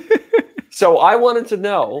 So I wanted to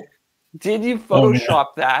know, did you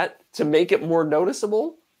Photoshop that to make it more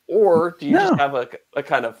noticeable? Or do you just have a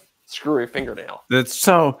kind of screwy fingernail? That's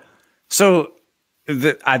so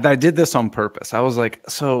I did this on purpose. I was like,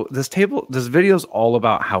 so this video is all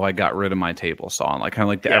about how I got rid of my table saw and like kind of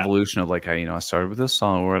like the evolution of like how, I started with this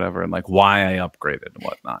saw or whatever and like why I upgraded and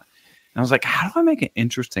whatnot. And I was like, how do I make an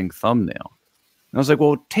interesting thumbnail? And I was like,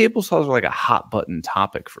 well, table saws are like a hot button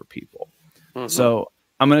topic for people. Mm-hmm. So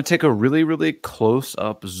I'm going to take a really, really close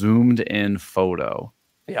up, zoomed in photo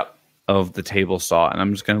of the table saw. And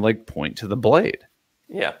I'm just going to like point to the blade.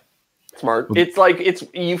 Yeah. Smart. It's like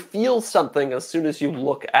you feel something as soon as you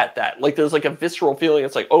look at that. Like there's like a visceral feeling.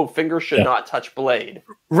 It's like, oh, finger should not touch blade.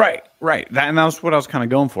 Right. And that was what I was kind of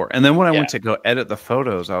going for. And then when I went to go edit the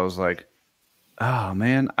photos, I was like, oh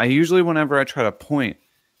man, I usually whenever I try to point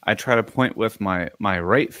with my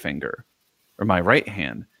right finger or my right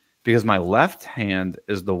hand because my left hand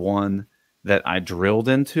is the one that I drilled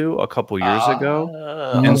into a couple years ago.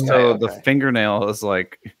 And so the fingernail is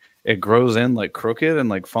like it grows in like crooked and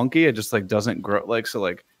like funky. It just like doesn't grow like so.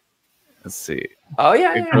 Like, let's see. Oh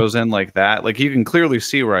yeah, it grows in like that. Like you can clearly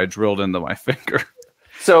see where I drilled into my finger.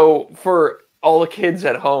 So for all the kids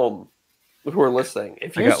at home who are listening,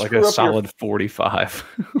 if you got like a solid 45.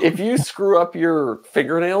 If you screw up your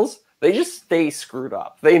fingernails, they just stay screwed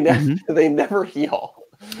up. They never heal.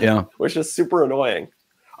 Yeah, which is super annoying.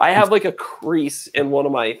 I have like a crease in one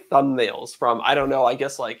of my thumbnails from I don't know. I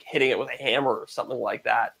guess like hitting it with a hammer or something like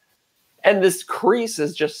that. And this crease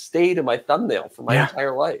has just stayed in my thumbnail for my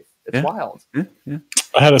entire life. It's wild. Yeah.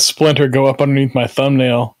 I had a splinter go up underneath my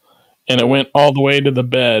thumbnail, and it went all the way to the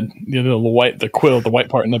bed. The white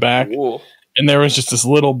part in the back. Ooh. And there was just this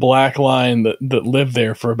little black line that lived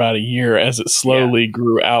there for about a year as it slowly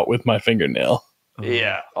grew out with my fingernail.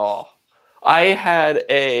 Yeah. Oh, I had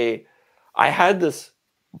this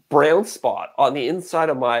brown spot on the inside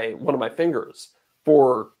of one of my fingers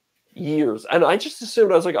for years, and I just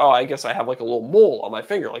assumed I was like, oh, I guess I have like a little mole on my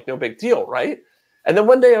finger, like no big deal, right? And then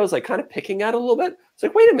one day I was like kind of picking at it a little bit. It's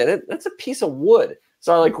like, wait a minute, that's a piece of wood.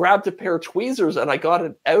 So I like grabbed a pair of tweezers and I got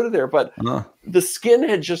it out of there, but the skin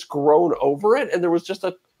had just grown over it, and there was just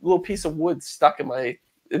a little piece of wood stuck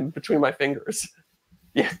in between my fingers.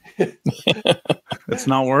 Yeah, it's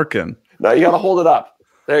not working. No, you got to hold it up.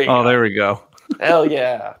 There you go. Oh, there we go. Hell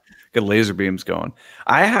yeah. Get laser beams going.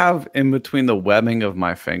 I have in between the webbing of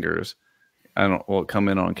my fingers, will it come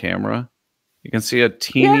in on camera? You can see a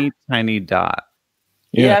teeny tiny dot.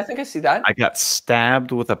 Yeah, I think I see that. I got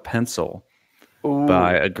stabbed with a pencil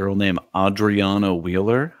by a girl named Adriana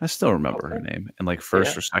Wheeler. I still remember her name in like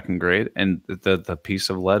first or second grade. And the piece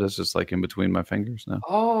of lead is just like in between my fingers now.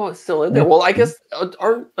 Oh, it's still in there. Well, I guess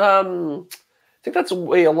I think that's the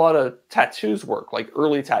way a lot of tattoos work, like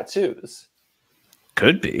early tattoos.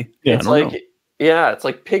 Could be. Yeah, it's like it's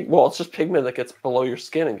like it's just pigment that gets below your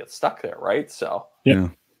skin and gets stuck there, right? So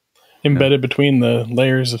embedded between the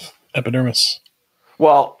layers of epidermis.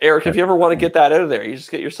 Well, Eric, if you ever want to get that out of there, you just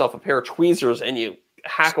get yourself a pair of tweezers and you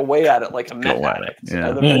hack away at it like a meth addict.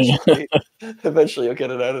 Yeah. And eventually you'll get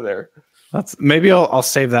it out of there. Maybe I'll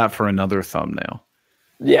save that for another thumbnail.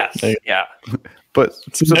 Yes. Yeah. But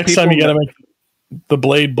so next time you got to make the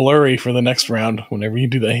blade blurry for the next round whenever you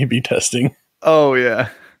do the A/B testing. Oh yeah.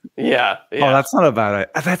 Yeah. Oh, that's not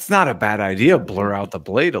a bad idea. Blur out the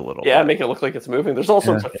blade a little. Yeah, make it look like it's moving. There's all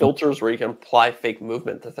sorts of filters where you can apply fake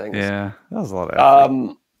movement to things. Yeah, that was a lot of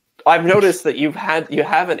effort. I've noticed that you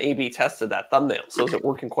haven't A/B tested that thumbnail. So is it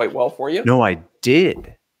working quite well for you? No, I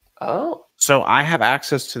did. Oh. So I have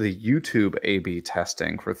access to the YouTube A/B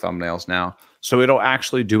testing for thumbnails now. So it'll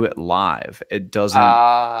actually do it live. It doesn't.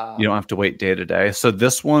 You don't have to wait day to day. So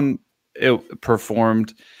this one, it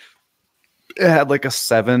performed. It had like a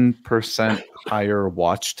 7% higher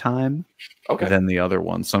watch time than the other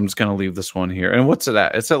one. So I'm just gonna leave this one here. And what's it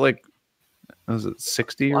at? It's at like, was it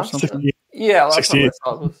 60 or something? 60. Yeah, last 60. time I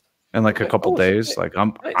saw this. In like a couple days. 60. Like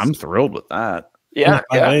I'm thrilled with that. Yeah.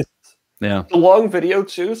 Yeah. The long video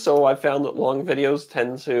too. So I found that long videos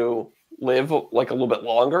tend to live like a little bit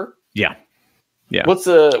longer. Yeah. Yeah. What's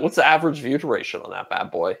the average view duration on that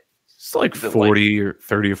bad boy? It's like 40 or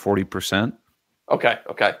 30 or 40%. Okay.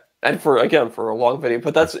 And for a long video,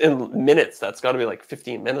 but that's in minutes. That's got to be like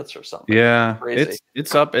 15 minutes or something. Yeah, crazy.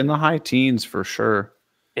 It's up in the high teens for sure.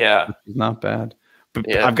 Yeah, it's not bad.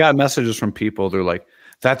 But I've got messages from people. They're like,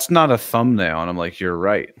 "That's not a thumbnail," and I'm like, "You're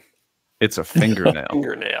right. It's a fingernail."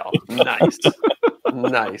 Fingernail. Nice,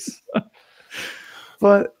 nice.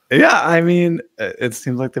 But yeah, I mean, it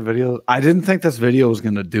seems like the video. I didn't think this video was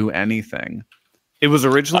going to do anything. It was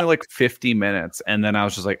originally like 50 minutes, and then I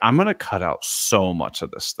was just like, I'm going to cut out so much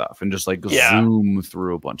of this stuff and just like zoom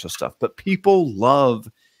through a bunch of stuff. But people love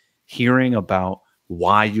hearing about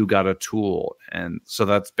why you got a tool. And so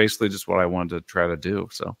that's basically just what I wanted to try to do.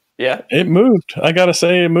 So yeah, it moved. I got to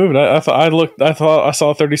say it moved. I thought I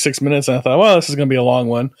saw 36 minutes and I thought, well, this is going to be a long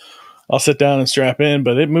one. I'll sit down and strap in,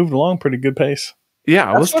 but it moved along pretty good pace.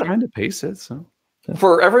 Yeah, I was trying to pace it. So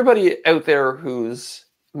for everybody out there who's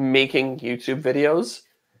making YouTube videos,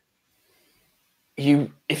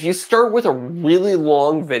 if you start with a really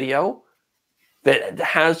long video that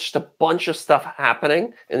has just a bunch of stuff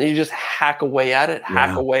happening and then you just hack away at it,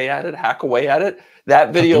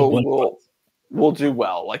 that video will do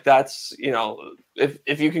well. Like that's,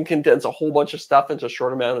 if you can condense a whole bunch of stuff into a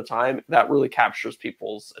short amount of time, that really captures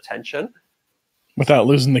people's attention without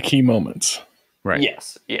losing the key moments. Right.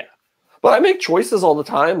 Yes. Yeah. But I make choices all the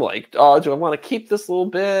time, like, do I want to keep this little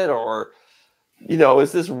bit, or,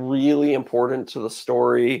 is this really important to the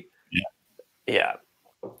story? Yeah.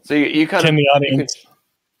 So you kind of the audience.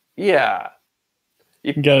 You got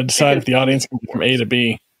to decide if the audience can go from A to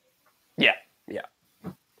B. Yeah.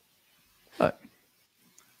 But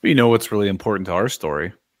you know what's really important to our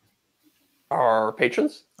story? Our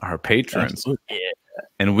patrons. Yeah.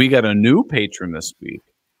 And we got a new patron this week.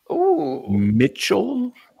 Ooh.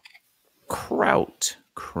 Mitchell Kraut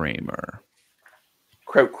Kramer.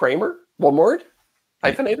 Kraut Kramer? One word?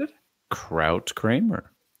 Hyphenated? Kraut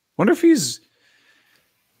Kramer. Wonder if he's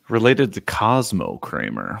related to Cosmo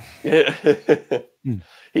Kramer. Yeah.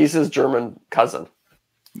 He's his German cousin.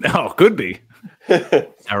 Oh, could be.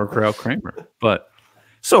 Sauerkraut Kramer. But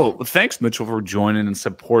so thanks, Mitchell, for joining and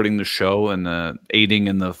supporting the show and aiding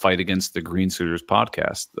in the fight against the Green Suiters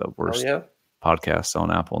podcast, the worst podcasts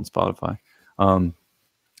on Apple and Spotify.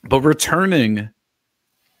 But returning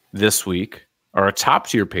this week are our top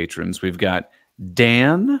tier patrons. We've got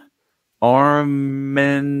Dan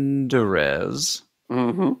Armendariz.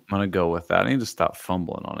 I'm going to go with that. I need to stop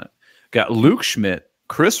fumbling on it. Got Luke Schmidt,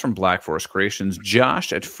 Chris from Black Forest Creations,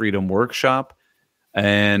 Josh at Freedom Workshop,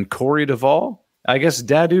 and Corey Duvall. I guess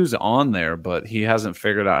Dadu's on there, but he hasn't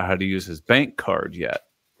figured out how to use his bank card yet.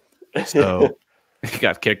 So he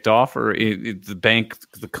got kicked off, or the bank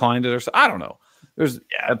declined it, or so. I don't know.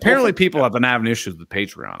 Apparently people have been having issues with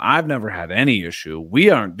Patreon. I've never had any issue. We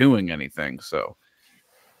aren't doing anything, so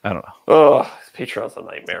I don't know. Oh, Patreon's a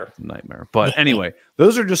nightmare. But anyway,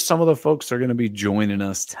 those are just some of the folks that are going to be joining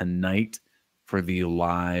us tonight for the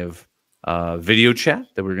live video chat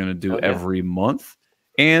that we're going to do every month.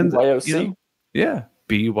 And BYOC.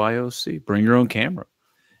 BYOC. Bring your own camera.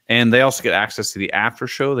 And they also get access to the after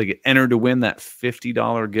show. They get entered to win that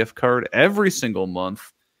 $50 gift card every single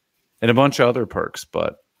month and a bunch of other perks.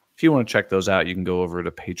 But if you want to check those out, you can go over to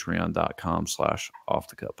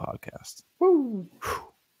patreon.com/offthecuppodcast. Woo.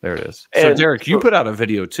 There it is. So, Deric, you put out a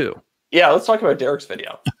video too. Yeah, let's talk about Deric's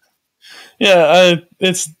video. I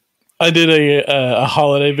did a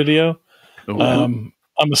holiday video. I'm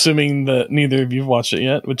assuming that neither of you've watched it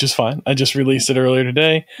yet, which is fine. I just released it earlier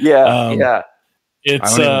today. I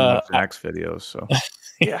It's don't even watch Zach's videos, so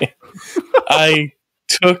I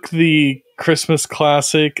took the Christmas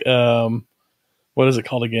classic. What is it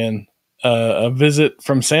called again? A Visit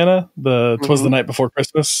from Santa. "'Twas the Night Before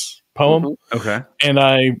Christmas" poem. Okay, and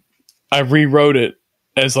I rewrote it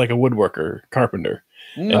as like a woodworker, carpenter,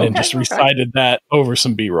 and then just recited that over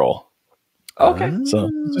some B-roll. Okay, so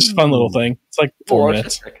it's just a fun little thing. It's like 4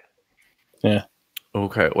 minutes. Yeah.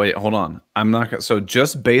 Okay, wait, hold on. I'm not gonna. So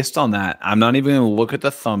just based on that, I'm not even gonna look at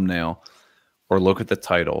the thumbnail or look at the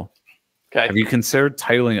title. Okay. Have you considered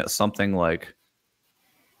titling it something like?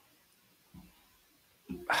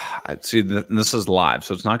 I see. This is live,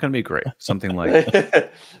 so it's not gonna be great. Something like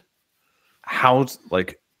how,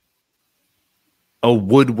 like a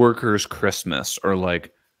woodworker's Christmas, or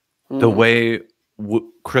like the way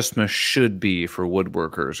Christmas should be for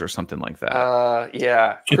woodworkers, or something like that.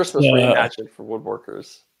 Yeah, Christmas reimagined for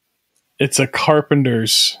woodworkers. It's a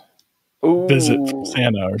carpenter's visit from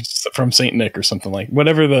Santa, or from Saint Nick, or something like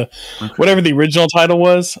whatever the original title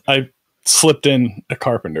was. I slipped in a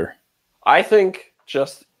carpenter. I think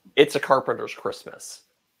just it's a carpenter's Christmas.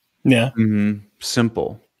 Yeah,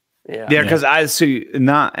 Simple. Yeah, because I see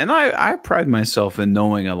I pride myself in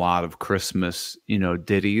knowing a lot of Christmas,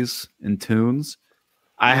 ditties and tunes.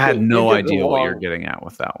 I had no idea what you're getting at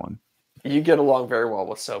with that one. You get along very well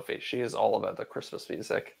with Sophie. She is all about the Christmas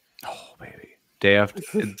music. Oh, baby. Day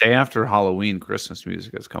after Halloween, Christmas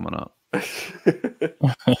music is coming up.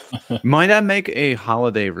 Might I make a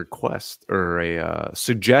holiday request or a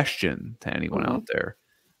suggestion to anyone out there?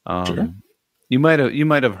 Sure. You might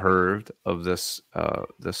have heard of this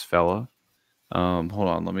fella. Hold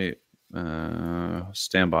on, let me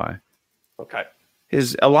stand by. Okay.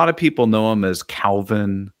 A lot of people know him as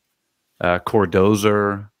Calvin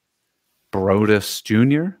Cordozer Brodus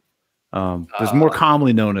Jr. Is more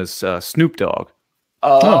commonly known as Snoop Dogg.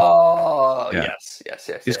 Yes.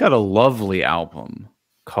 He's got a lovely album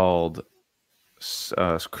called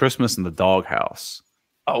Christmas in the Doghouse.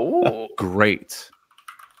 Oh, great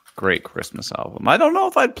Christmas album. I don't know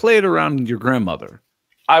if I'd play it around your grandmother.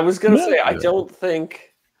 I was gonna say, I don't think.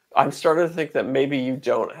 I'm starting to think that maybe you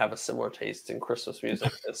don't have a similar taste in Christmas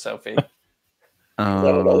music as Sophie.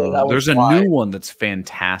 There's a new one that's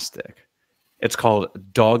fantastic. It's called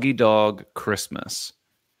Doggy Dog Christmas.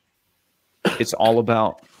 It's all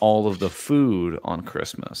about all of the food on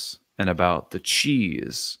Christmas and about the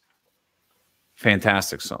cheese.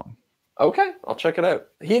 Fantastic song. Okay, I'll check it out.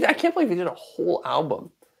 I can't believe he did a whole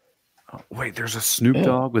album. Oh, wait, there's a Snoop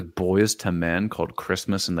Dogg with Boys to Men called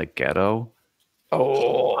Christmas in the Ghetto.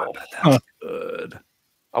 Oh, I bet that's good.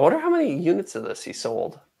 I wonder how many units of this he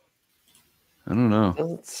sold. I don't know.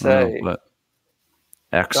 Doesn't say. But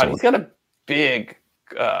excellent. God, he's got a big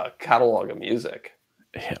catalog of music.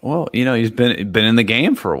 Yeah, well, he's been in the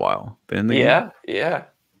game for a while. Yeah.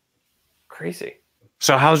 Crazy.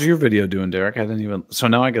 So how's your video doing, Deric? I didn't even. So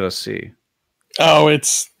now I gotta see. Oh,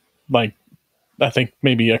 it's like, I think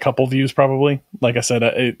maybe a couple views probably. Like I said,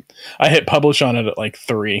 I hit publish on it at like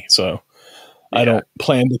 3, so I don't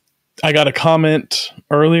plan to. I got a comment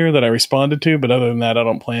earlier that I responded to, but other than that, I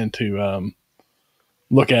don't plan to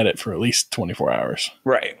look at it for at least 24 hours.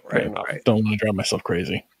 Right. Don't want to drive myself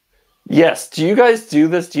crazy. Yes. Do you guys do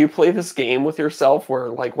this? Do you play this game with yourself where,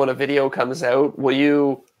 like, when a video comes out, will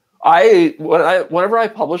you? Whenever I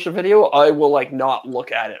publish a video, I will like not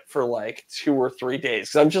look at it for like 2 or 3 days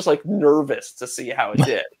because I'm just like nervous to see how it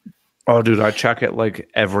did. Oh, dude, I check it like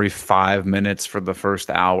every 5 minutes for the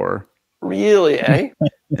first hour. Really, eh?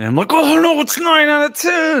 And I'm like, oh no, it's 9 out of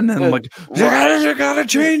 10. And I'm like, you gotta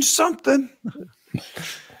change something.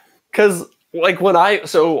 Because like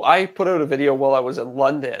I put out a video while I was in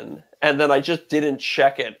London, and then I just didn't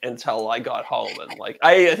check it until I got home, and like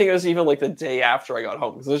I think it was even like the day after I got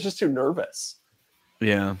home because I was just too nervous.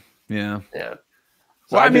 Yeah.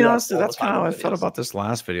 So well, I mean, honestly, that's kind of how I felt about this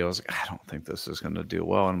last video. I was like, I don't think this is going to do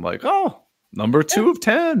well. And I'm like, oh, number 2 of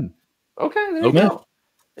 10. Okay, there you go.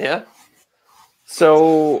 Yeah.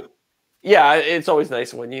 So, yeah, it's always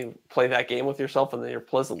nice when you play that game with yourself and then you're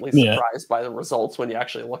pleasantly surprised by the results when you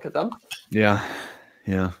actually look at them. Yeah.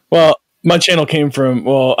 Well, my channel came from,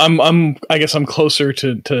 I guess I'm closer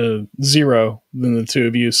to 0 than the 2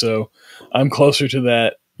 of you, so I'm closer to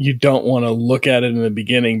that. You don't want to look at it in the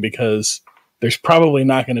beginning because there's probably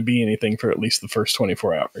not going to be anything for at least the first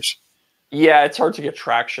 24 hours. Yeah, it's hard to get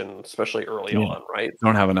traction, especially early on, right? You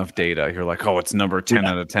don't have enough data. You're like, oh, it's number 10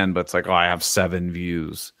 out of 10, but it's like, oh, I have 7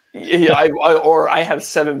 views. Yeah, I have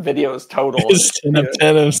 7 videos total. It's 10 of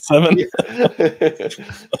 10 of 7.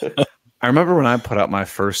 I remember when I put out my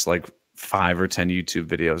first like 5 or 10 YouTube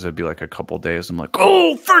videos, it'd be like a couple days. I'm like,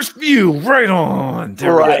 oh, first view, right on.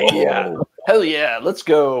 Right, yeah. Hell yeah, let's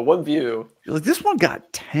go. 1 view. You're like, this one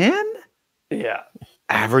got 10? Yeah.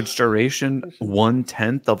 Average duration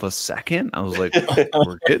 1/10 of a second. I was like,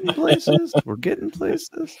 we're getting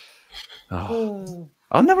places. Oh,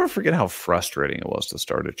 I'll never forget how frustrating it was to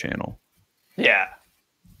start a channel. Yeah.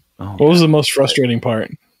 Oh, what was the most frustrating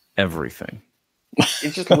part? Everything.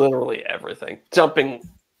 It's just literally everything. Jumping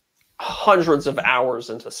hundreds of hours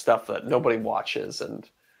into stuff that nobody watches and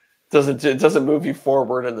it doesn't move you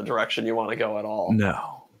forward in the direction you want to go at all.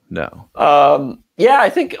 No. Yeah, I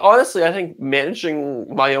think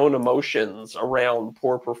managing my own emotions around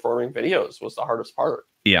poor performing videos was the hardest part.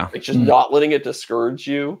 Yeah. Like just not letting it discourage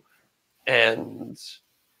you and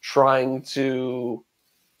trying to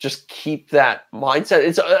just keep that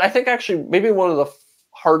mindset. I think actually maybe one of the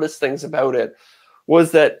hardest things about it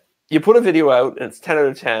was that you put a video out and it's 10 out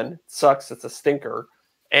of 10, it sucks, it's a stinker,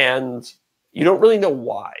 and you don't really know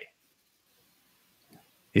why.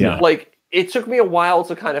 Yeah. Like, it took me a while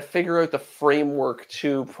to kind of figure out the framework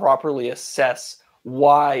to properly assess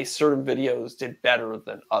why certain videos did better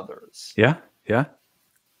than others. Yeah.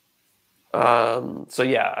 So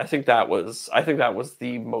yeah, I think that was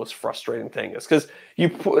the most frustrating thing, is because you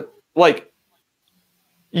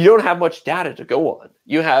don't have much data to go on.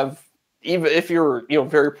 You have, even if you're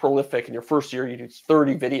very prolific in your first year, you do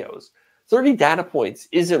 30 videos. 30 data points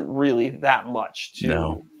isn't really that much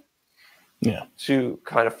to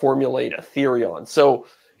kind of formulate a theory on. So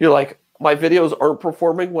you're like, my videos aren't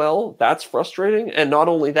performing well. That's frustrating. And not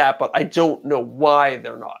only that, but I don't know why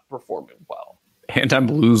they're not performing well. And I'm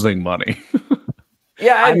losing money.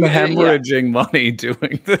 Yeah, I'm hemorrhaging money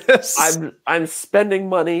doing this. I'm spending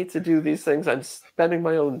money to do these things. I'm spending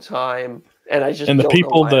my own time, and I just and the don't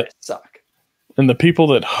people know why that I suck. And the people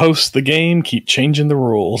that host the game keep changing the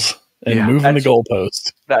rules and moving the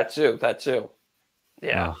goalpost. That too.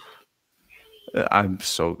 Yeah. I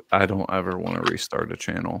don't ever want to restart a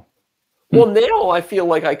channel. Well, now I feel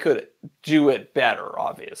like I could do it better,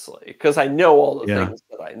 obviously, because I know all the things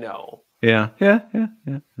that I know. Yeah.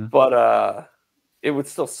 But it would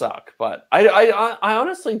still suck. But I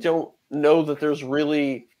honestly don't know that there's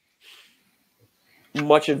really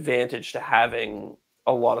much advantage to having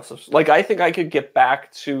a lot of like, I think I could get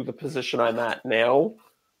back to the position I'm at now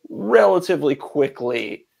relatively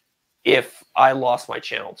quickly if I lost my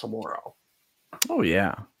channel tomorrow. Oh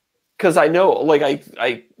yeah. Because I know, like,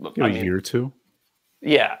 a year or two.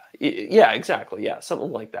 Yeah, exactly. Yeah,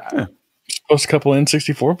 something like that. Yeah. Post a couple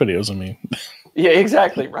N64 videos. I mean, yeah,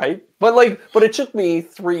 exactly, right. But it took me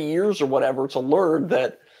 3 years or whatever to learn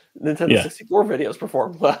that Nintendo 64 videos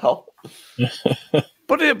perform well.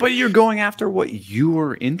 But you're going after what you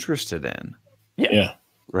were interested in. Yeah.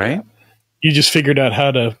 Right. Yeah. You just figured out how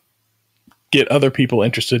to get other people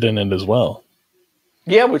interested in it as well.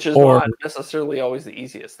 Yeah, which is not necessarily always the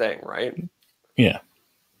easiest thing, right? Yeah.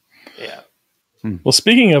 Yeah. Well,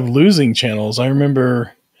 speaking of losing channels, I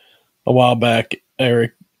remember a while back,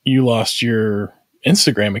 Eric, you lost your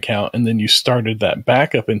Instagram account and then you started that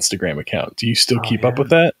backup Instagram account. Do you still keep up with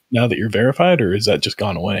that now that you're verified, or is that just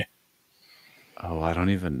gone away? Oh, I don't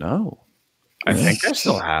even know. I think I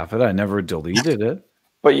still have it. I never deleted it.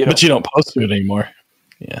 But you don't post to it anymore.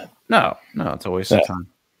 Yeah. No, it's a waste of time.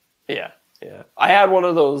 Yeah. I had one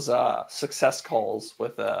of those success calls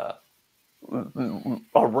with a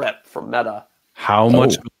rep from Meta. How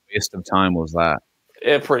much of a waste of time was that?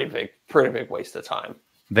 Pretty big waste of time.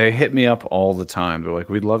 They hit me up all the time. They're like,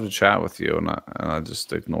 "We'd love to chat with you," and I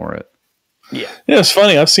just ignore it. Yeah, it's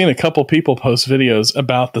funny. I've seen a couple people post videos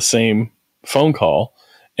about the same phone call,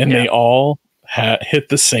 and they all hit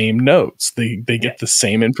the same notes. They get the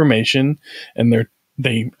same information, and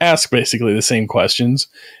they ask basically the same questions,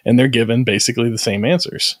 and they're given basically the same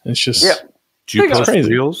answers. It's just Do you post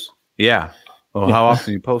reels? Yeah. Oh, how often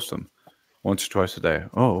do you post them? Once or twice a day.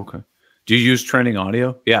 Oh, okay. Do you use trending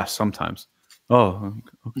audio? Yeah, sometimes. Oh,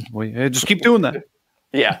 okay. Well, yeah, just keep doing that.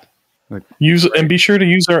 Yeah. And be sure to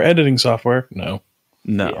use our editing software. No,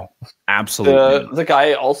 absolutely. The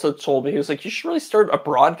guy also told me, he was like, "You should really start a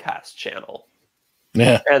broadcast channel."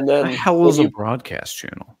 Yeah. And then the hell is a broadcast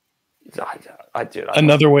channel?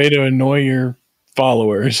 Another way to annoy your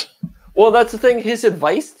followers. Well, that's the thing. His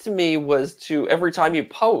advice to me was to, every time you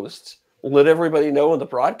post, let everybody know on the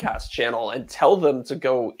broadcast channel and tell them to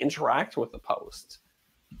go interact with the post.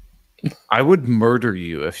 I would murder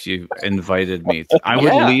you if you invited me. I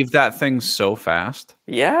would leave that thing so fast.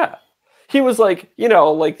 Yeah. He was like,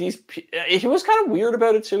 like he was kind of weird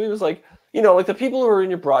about it too. He was like, like the people who are in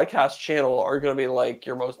your broadcast channel are going to be like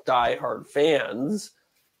your most diehard fans.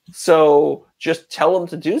 So just tell them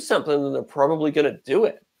to do something and they're probably going to do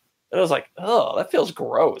it. And I was like, oh, that feels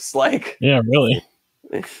gross. Like, yeah, really.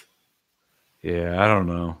 Yeah, I don't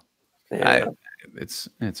know. Yeah. It's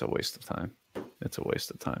a waste of time. It's a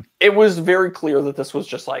waste of time. It was very clear that this was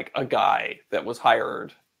just like a guy that was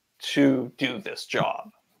hired to do this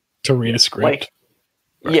job. To read a script.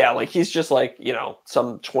 Like he's just like,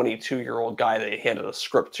 some 22-year-old guy they handed a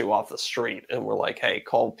script to off the street and we're like, hey,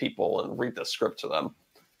 call people and read the script to them.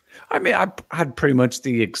 I mean, I had pretty much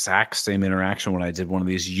the exact same interaction when I did one of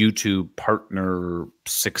these YouTube partner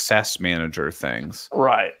success manager things.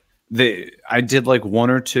 Right. I did like one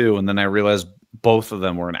or two, and then I realized both of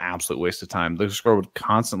them were an absolute waste of time. This girl would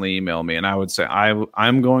constantly email me, and I would say,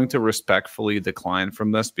 I'm going to respectfully decline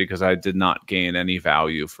from this because I did not gain any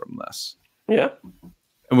value from this. Yeah.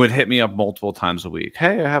 And would hit me up multiple times a week.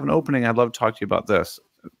 Hey, I have an opening. I'd love to talk to you about this.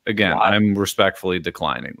 Again, Wow. I'm respectfully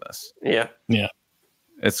declining this. Yeah. Yeah.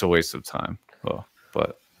 It's a waste of time. Well,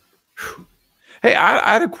 but whew. Hey,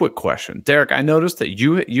 I had a quick question. Deric, I noticed that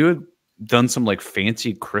you had done some like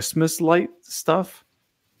fancy Christmas light stuff.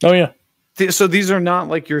 Oh yeah. So these are not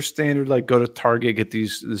like your standard, like go to Target, get the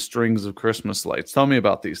strings of Christmas lights. Tell me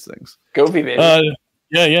about these things. Govi, baby.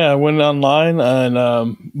 Yeah. I went online,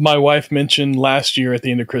 and my wife mentioned last year at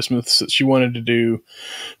the end of Christmas that she wanted to do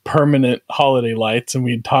permanent holiday lights, and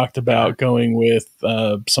we had talked about going with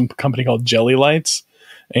some company called Jelly Lights.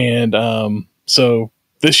 And so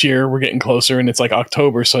this year we're getting closer, and it's like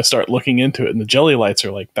October, so I start looking into it, and the Jelly Lights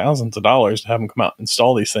are like thousands of dollars to have them come out and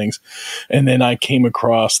install these things. And then I came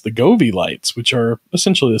across the Govi lights, which are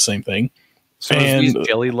essentially the same thing. So is these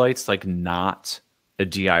Jelly Lights like not a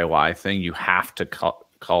DIY thing? You have to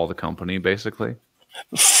call the company, basically?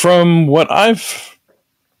 From what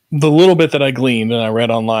the little bit that I gleaned and I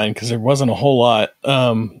read online, because there wasn't a whole lot,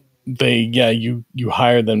 you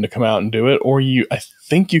hire them to come out and do it, or I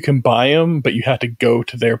think you can buy them, but you have to go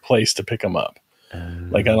to their place to pick them up.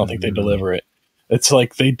 Like, I don't think they deliver it. It's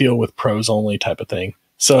like they deal with pros only type of thing.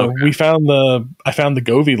 So Okay. I found the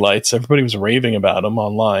Govi lights. Everybody was raving about them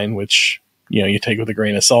online, which, you take with a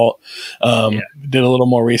grain of salt. Did a little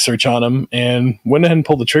more research on them and went ahead and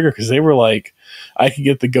pulled the trigger, because they were like, I could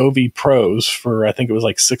get the Govi Pros for, I think it was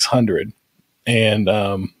like $600,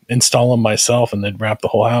 and install them myself and then wrap the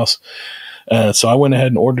whole house. So I went ahead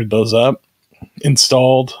and ordered those up,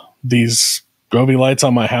 installed these Govi lights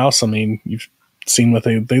on my house. I mean, you've seen what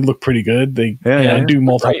they look pretty good. I do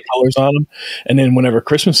multi colors on them. And then whenever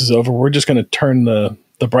Christmas is over, we're just going to turn the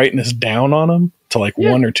brightness down on them to like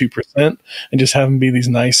 1 or 2% and just have them be these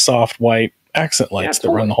nice soft white accent lights that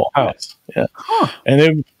run the whole house. Yeah. Huh. And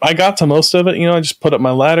then I got to most of it. I just put up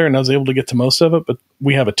my ladder and I was able to get to most of it, but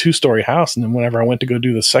we have a 2-story house. And then whenever I went to go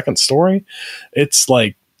do the second story, it's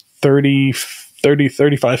like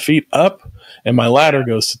 35 feet up, and my ladder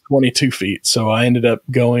goes to 22 feet. So I ended up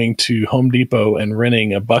going to Home Depot and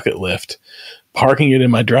renting a bucket lift, parking it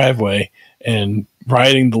in my driveway, and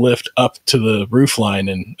riding the lift up to the roof line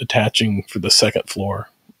and attaching for the second floor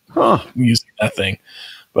using that thing.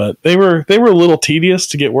 But they were a little tedious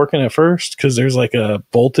to get working at first, because there's like a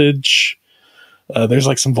voltage, there's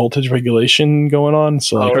like some voltage regulation going on.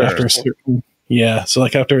 So like after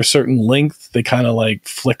after a certain length, they kind of like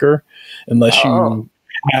flicker unless you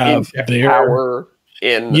have their power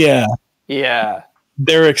in. Yeah.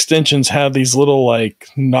 Their extensions have these little like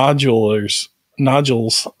nodules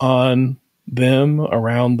on them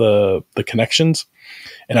around the connections.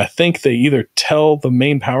 And I think they either tell the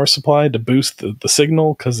main power supply to boost the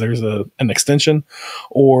signal because there's an extension,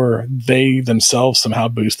 or they themselves somehow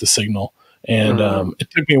boost the signal. And it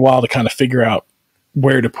took me a while to kind of figure out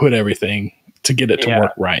where to put everything to get it to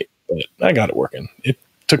work right. But I got it working. It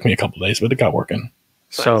took me a couple of days, but it got working.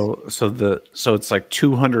 So it's like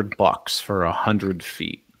 $200 for 100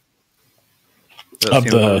 feet of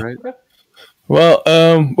the. Right? Well,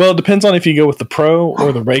 it depends on if you go with the Pro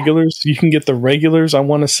or the regulars. You can get the regulars, I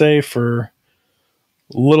want to say, for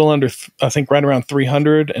a little under, I think right around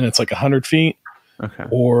 300, and it's like 100 feet. Okay.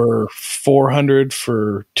 Or 400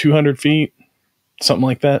 for 200 feet, something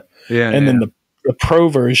like that. Yeah. And then the Pro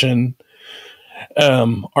version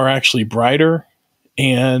are actually brighter,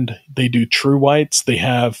 and they do true whites. They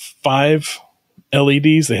have 5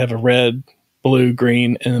 LEDs. They have a red, blue,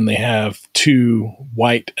 green, and then they have 2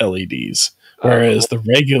 white LEDs. Whereas the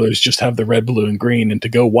regulars just have the red, blue, and green, and to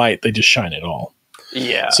go white, they just shine it all.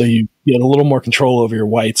 Yeah. So you get a little more control over your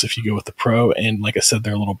whites if you go with the Pro, and like I said,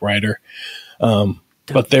 they're a little brighter,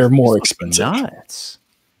 but they're more expensive. Nuts.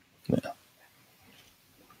 Yeah.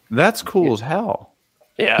 That's cool as hell.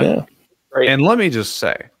 Yeah. Right. And let me just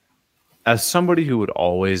say, as somebody who would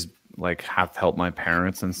always like have to help my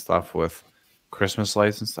parents and stuff with Christmas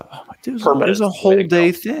lights and stuff, oh my dude, there's a whole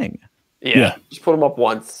day thing. Yeah. Just put them up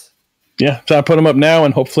once. Yeah, so I put them up now,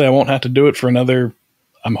 and hopefully I won't have to do it for another,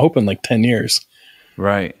 I'm hoping, like 10 years.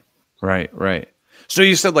 Right. So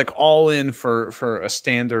you said like all in for a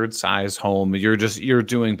standard size home, you're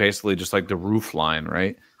doing basically just like the roof line,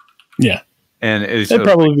 right? Yeah. And it'd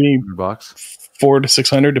probably be $100, $400 to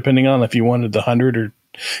 $600, depending on if you wanted the 100 or,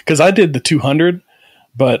 because I did the 200,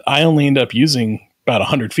 but I only ended up using about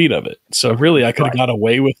 100 feet of it. So really, I could have got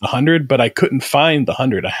away with the 100, but I couldn't find the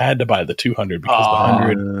 100. I had to buy the 200 because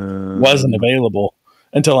the 100 wasn't available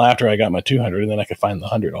until after I got my 200, and then I could find the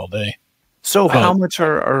 100 all day. So how much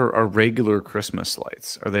are regular Christmas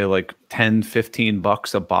lights? Are they like $10,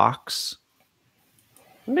 $15 a box?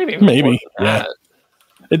 Maybe. Yeah.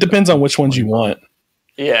 It depends on which ones you want.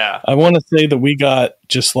 Yeah. I want to say that we got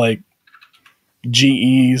just like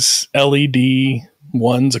GE's LED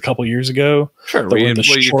ones a couple years ago. Sure.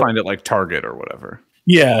 You find it like Target or whatever.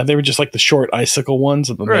 Yeah, they were just like the short icicle ones,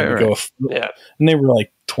 and then they would go. And they were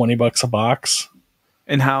like $20 a box.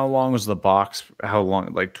 And how long was the box? How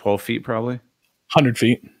long? Like 12 feet, probably. 100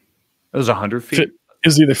 feet. It was 100 feet. It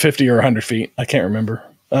was either 50 or 100 feet. I can't remember.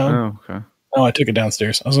 Okay. Oh, I took it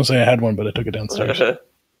downstairs. I was gonna say I had one, but I took it downstairs.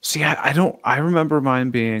 See, I don't. I remember mine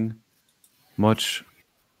being much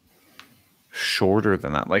shorter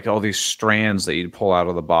than that. Like all these strands that you'd pull out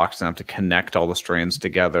of the box and have to connect all the strands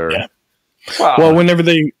together. Yeah. Wow. Well,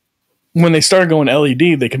 when they started going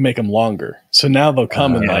LED, they could make them longer. So now they'll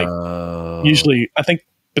come in like usually, I think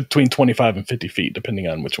between 25 and 50 feet, depending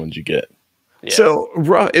on which ones you get. Yeah. So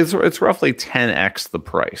it's roughly 10x the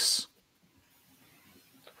price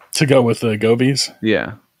to go with the Govies.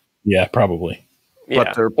 Yeah, probably.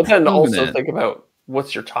 Yeah, but then also think about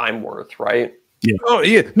what's your time worth, right? Yeah. Oh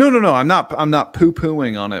yeah. No. I'm not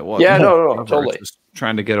poo-pooing on it. No, totally. Just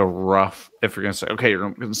trying to get a rough. If you're gonna say, okay,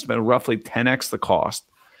 you're gonna spend roughly 10x the cost,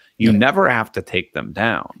 you never have to take them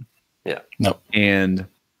down. Yeah. No. And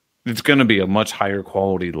it's gonna be a much higher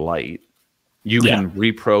quality light. You can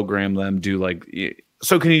reprogram them. Do like.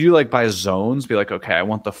 So can you do like by zones? Be like, okay, I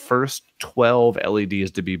want the first 12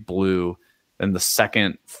 LEDs to be blue, and the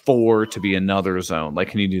second 4 to be another zone. Like,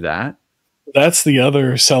 can you do that? That's the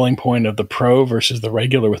other selling point of the Pro versus the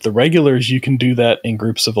regular. With the regulars, you can do that in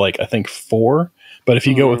groups of like, I think 4. But if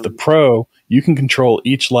you go with the Pro, you can control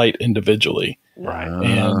each light individually. Right.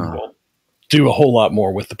 And do a whole lot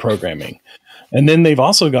more with the programming. And then they've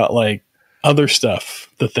also got like other stuff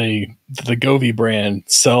that the Govee brand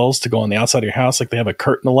sells to go on the outside of your house. Like they have a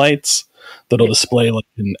curtain of lights that'll display like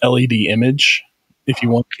an LED image if you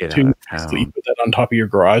want to. So you put that on top of your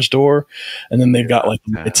garage door. And then they've got like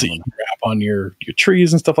lights that you can wrap on your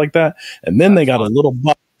trees and stuff like that. And then they got a little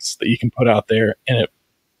box that you can put out there, and it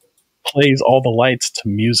plays all the lights to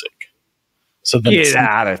music. So then get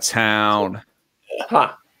out of town.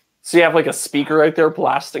 Huh. So you have like a speaker right there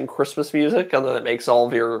blasting Christmas music, and then it makes all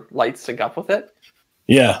of your lights sync up with it?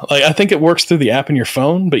 Yeah, like I think it works through the app in your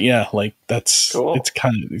phone, but yeah, like that's cool. It's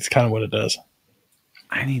kind of what it does.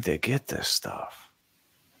 I need to get this stuff.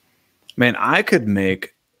 Man, I could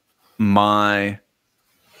make my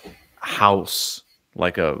house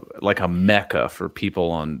like a mecca for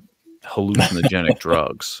people on hallucinogenic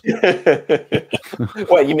drugs.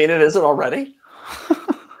 What, you mean it isn't already?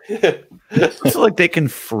 So like they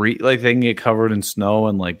can get covered in snow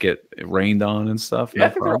and like get rained on and stuff. Yeah,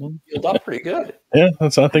 no problem. Healed up pretty good. Yeah,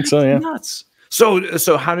 I think so. Yeah. Nuts.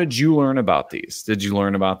 So how did you learn about these? Did you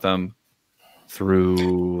learn about them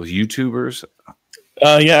through YouTubers?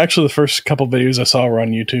 Yeah, actually, the first couple videos I saw were on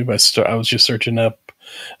YouTube. I was just searching up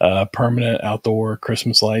permanent outdoor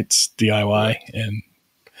Christmas lights DIY, and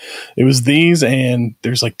it was these, and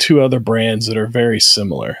there's like 2 other brands that are very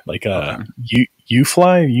similar, like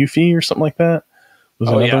Eufy or something like that was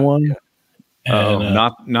another one. Yeah. And,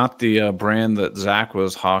 not the brand that Zach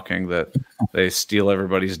was hawking that they steal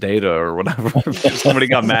everybody's data or whatever. Somebody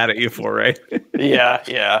got mad at you for, right?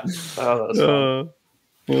 Yeah. Oh,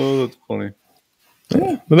 that's funny.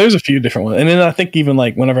 Yeah, but there's a few different ones, and then I think even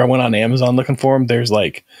like whenever I went on Amazon looking for them, there's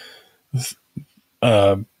like,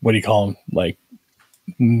 what do you call them? Like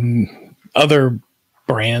other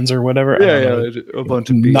brands or whatever. Yeah, a bunch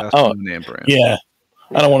of BS name brands. Yeah,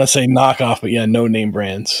 I don't want to say knockoff, but yeah, no name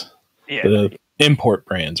brands. Yeah, the import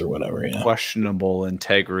brands or whatever. Yeah, questionable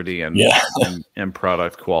integrity and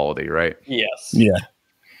product quality, right? Yes. Yeah.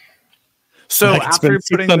 So like after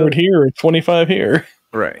putting 600 here or 25 here,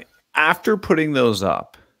 right? After putting those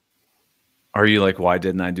up, are you like, why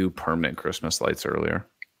didn't I do permanent Christmas lights earlier?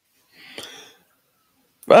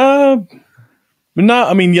 No,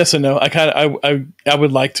 I mean, yes and no. I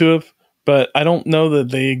would like to have, but I don't know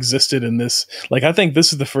that they existed in this. Like, I think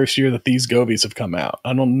this is the first year that these Govies have come out.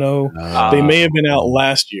 I don't know. They may have been out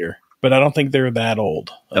last year, but I don't think they're that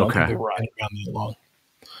old. I don't think they were around that long.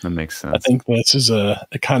 That makes sense. I think this is a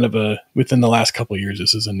kind of within the last couple of years,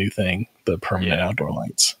 this is a new thing, the permanent outdoor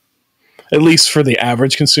lights. At least for the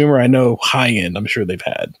average consumer. I know high end, I'm sure they've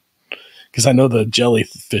had. Because I know the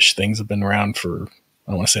jellyfish things have been around for,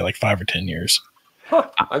 I want to say like 5 or 10 years.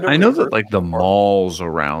 I know that like the malls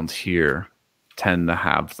around here tend to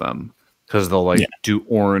have them. because they'll like do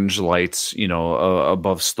orange lights,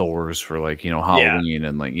 above stores for like, Halloween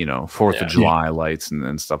and like, 4th of July lights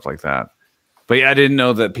and stuff like that. But yeah, I didn't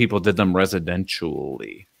know that people did them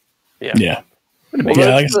residentially. Yeah.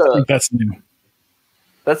 Well, I think that's new.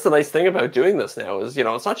 That's the nice thing about doing this now is,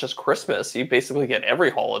 it's not just Christmas. You basically get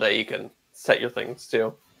every holiday you can set your things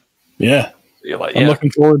to. Yeah. I'm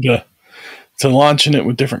looking forward to launching it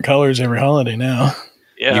with different colors every holiday now.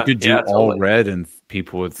 Yeah. You could do all red and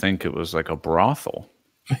people would think it was like a brothel.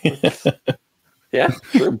 Yeah,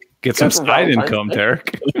 true. Get some side income,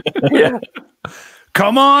 Deric. Yeah.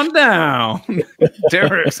 Come on down.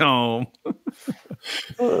 Deric's home.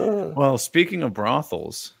 Well, speaking of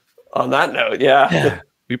brothels. On that note,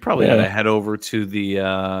 we probably got to head over to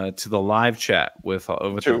the live chat with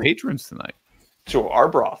the patrons tonight. To our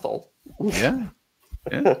brothel. Yeah.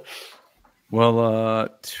 Well,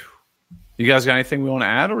 you guys got anything we want to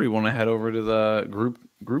add, or you want to head over to the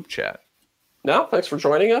group chat? No, thanks for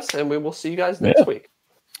joining us, and we will see you guys next week.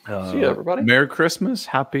 See you, everybody. Merry Christmas,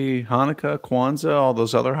 Happy Hanukkah, Kwanzaa, all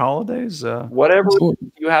those other holidays. Whatever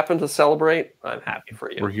you happen to celebrate, I'm happy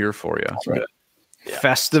for you. We're here for you. That's right. Yeah.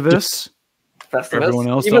 Festivus. Everyone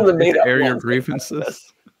else, even don't the air your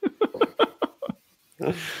grievances.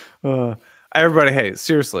 Everybody, hey,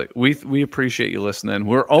 seriously, we appreciate you listening.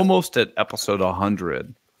 We're almost at episode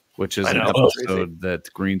 100, which is an episode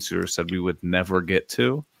that Green Suitor said we would never get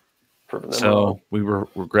to. So we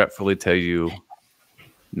regretfully tell you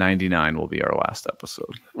 99 will be our last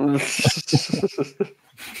episode.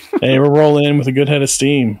 Hey, we're rolling in with a good head of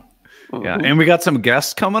steam. Yeah, and we got some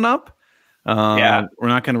guests coming up. We're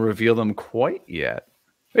not going to reveal them quite yet.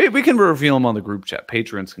 We can reveal them on the group chat.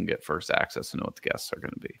 Patrons can get first access to know what the guests are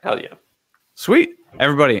going to be. Hell yeah. Sweet.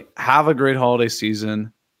 Everybody, have a great holiday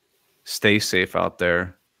season. Stay safe out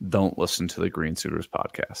there. Don't listen to the Green Suitors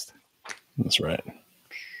podcast. That's right.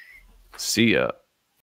 See ya.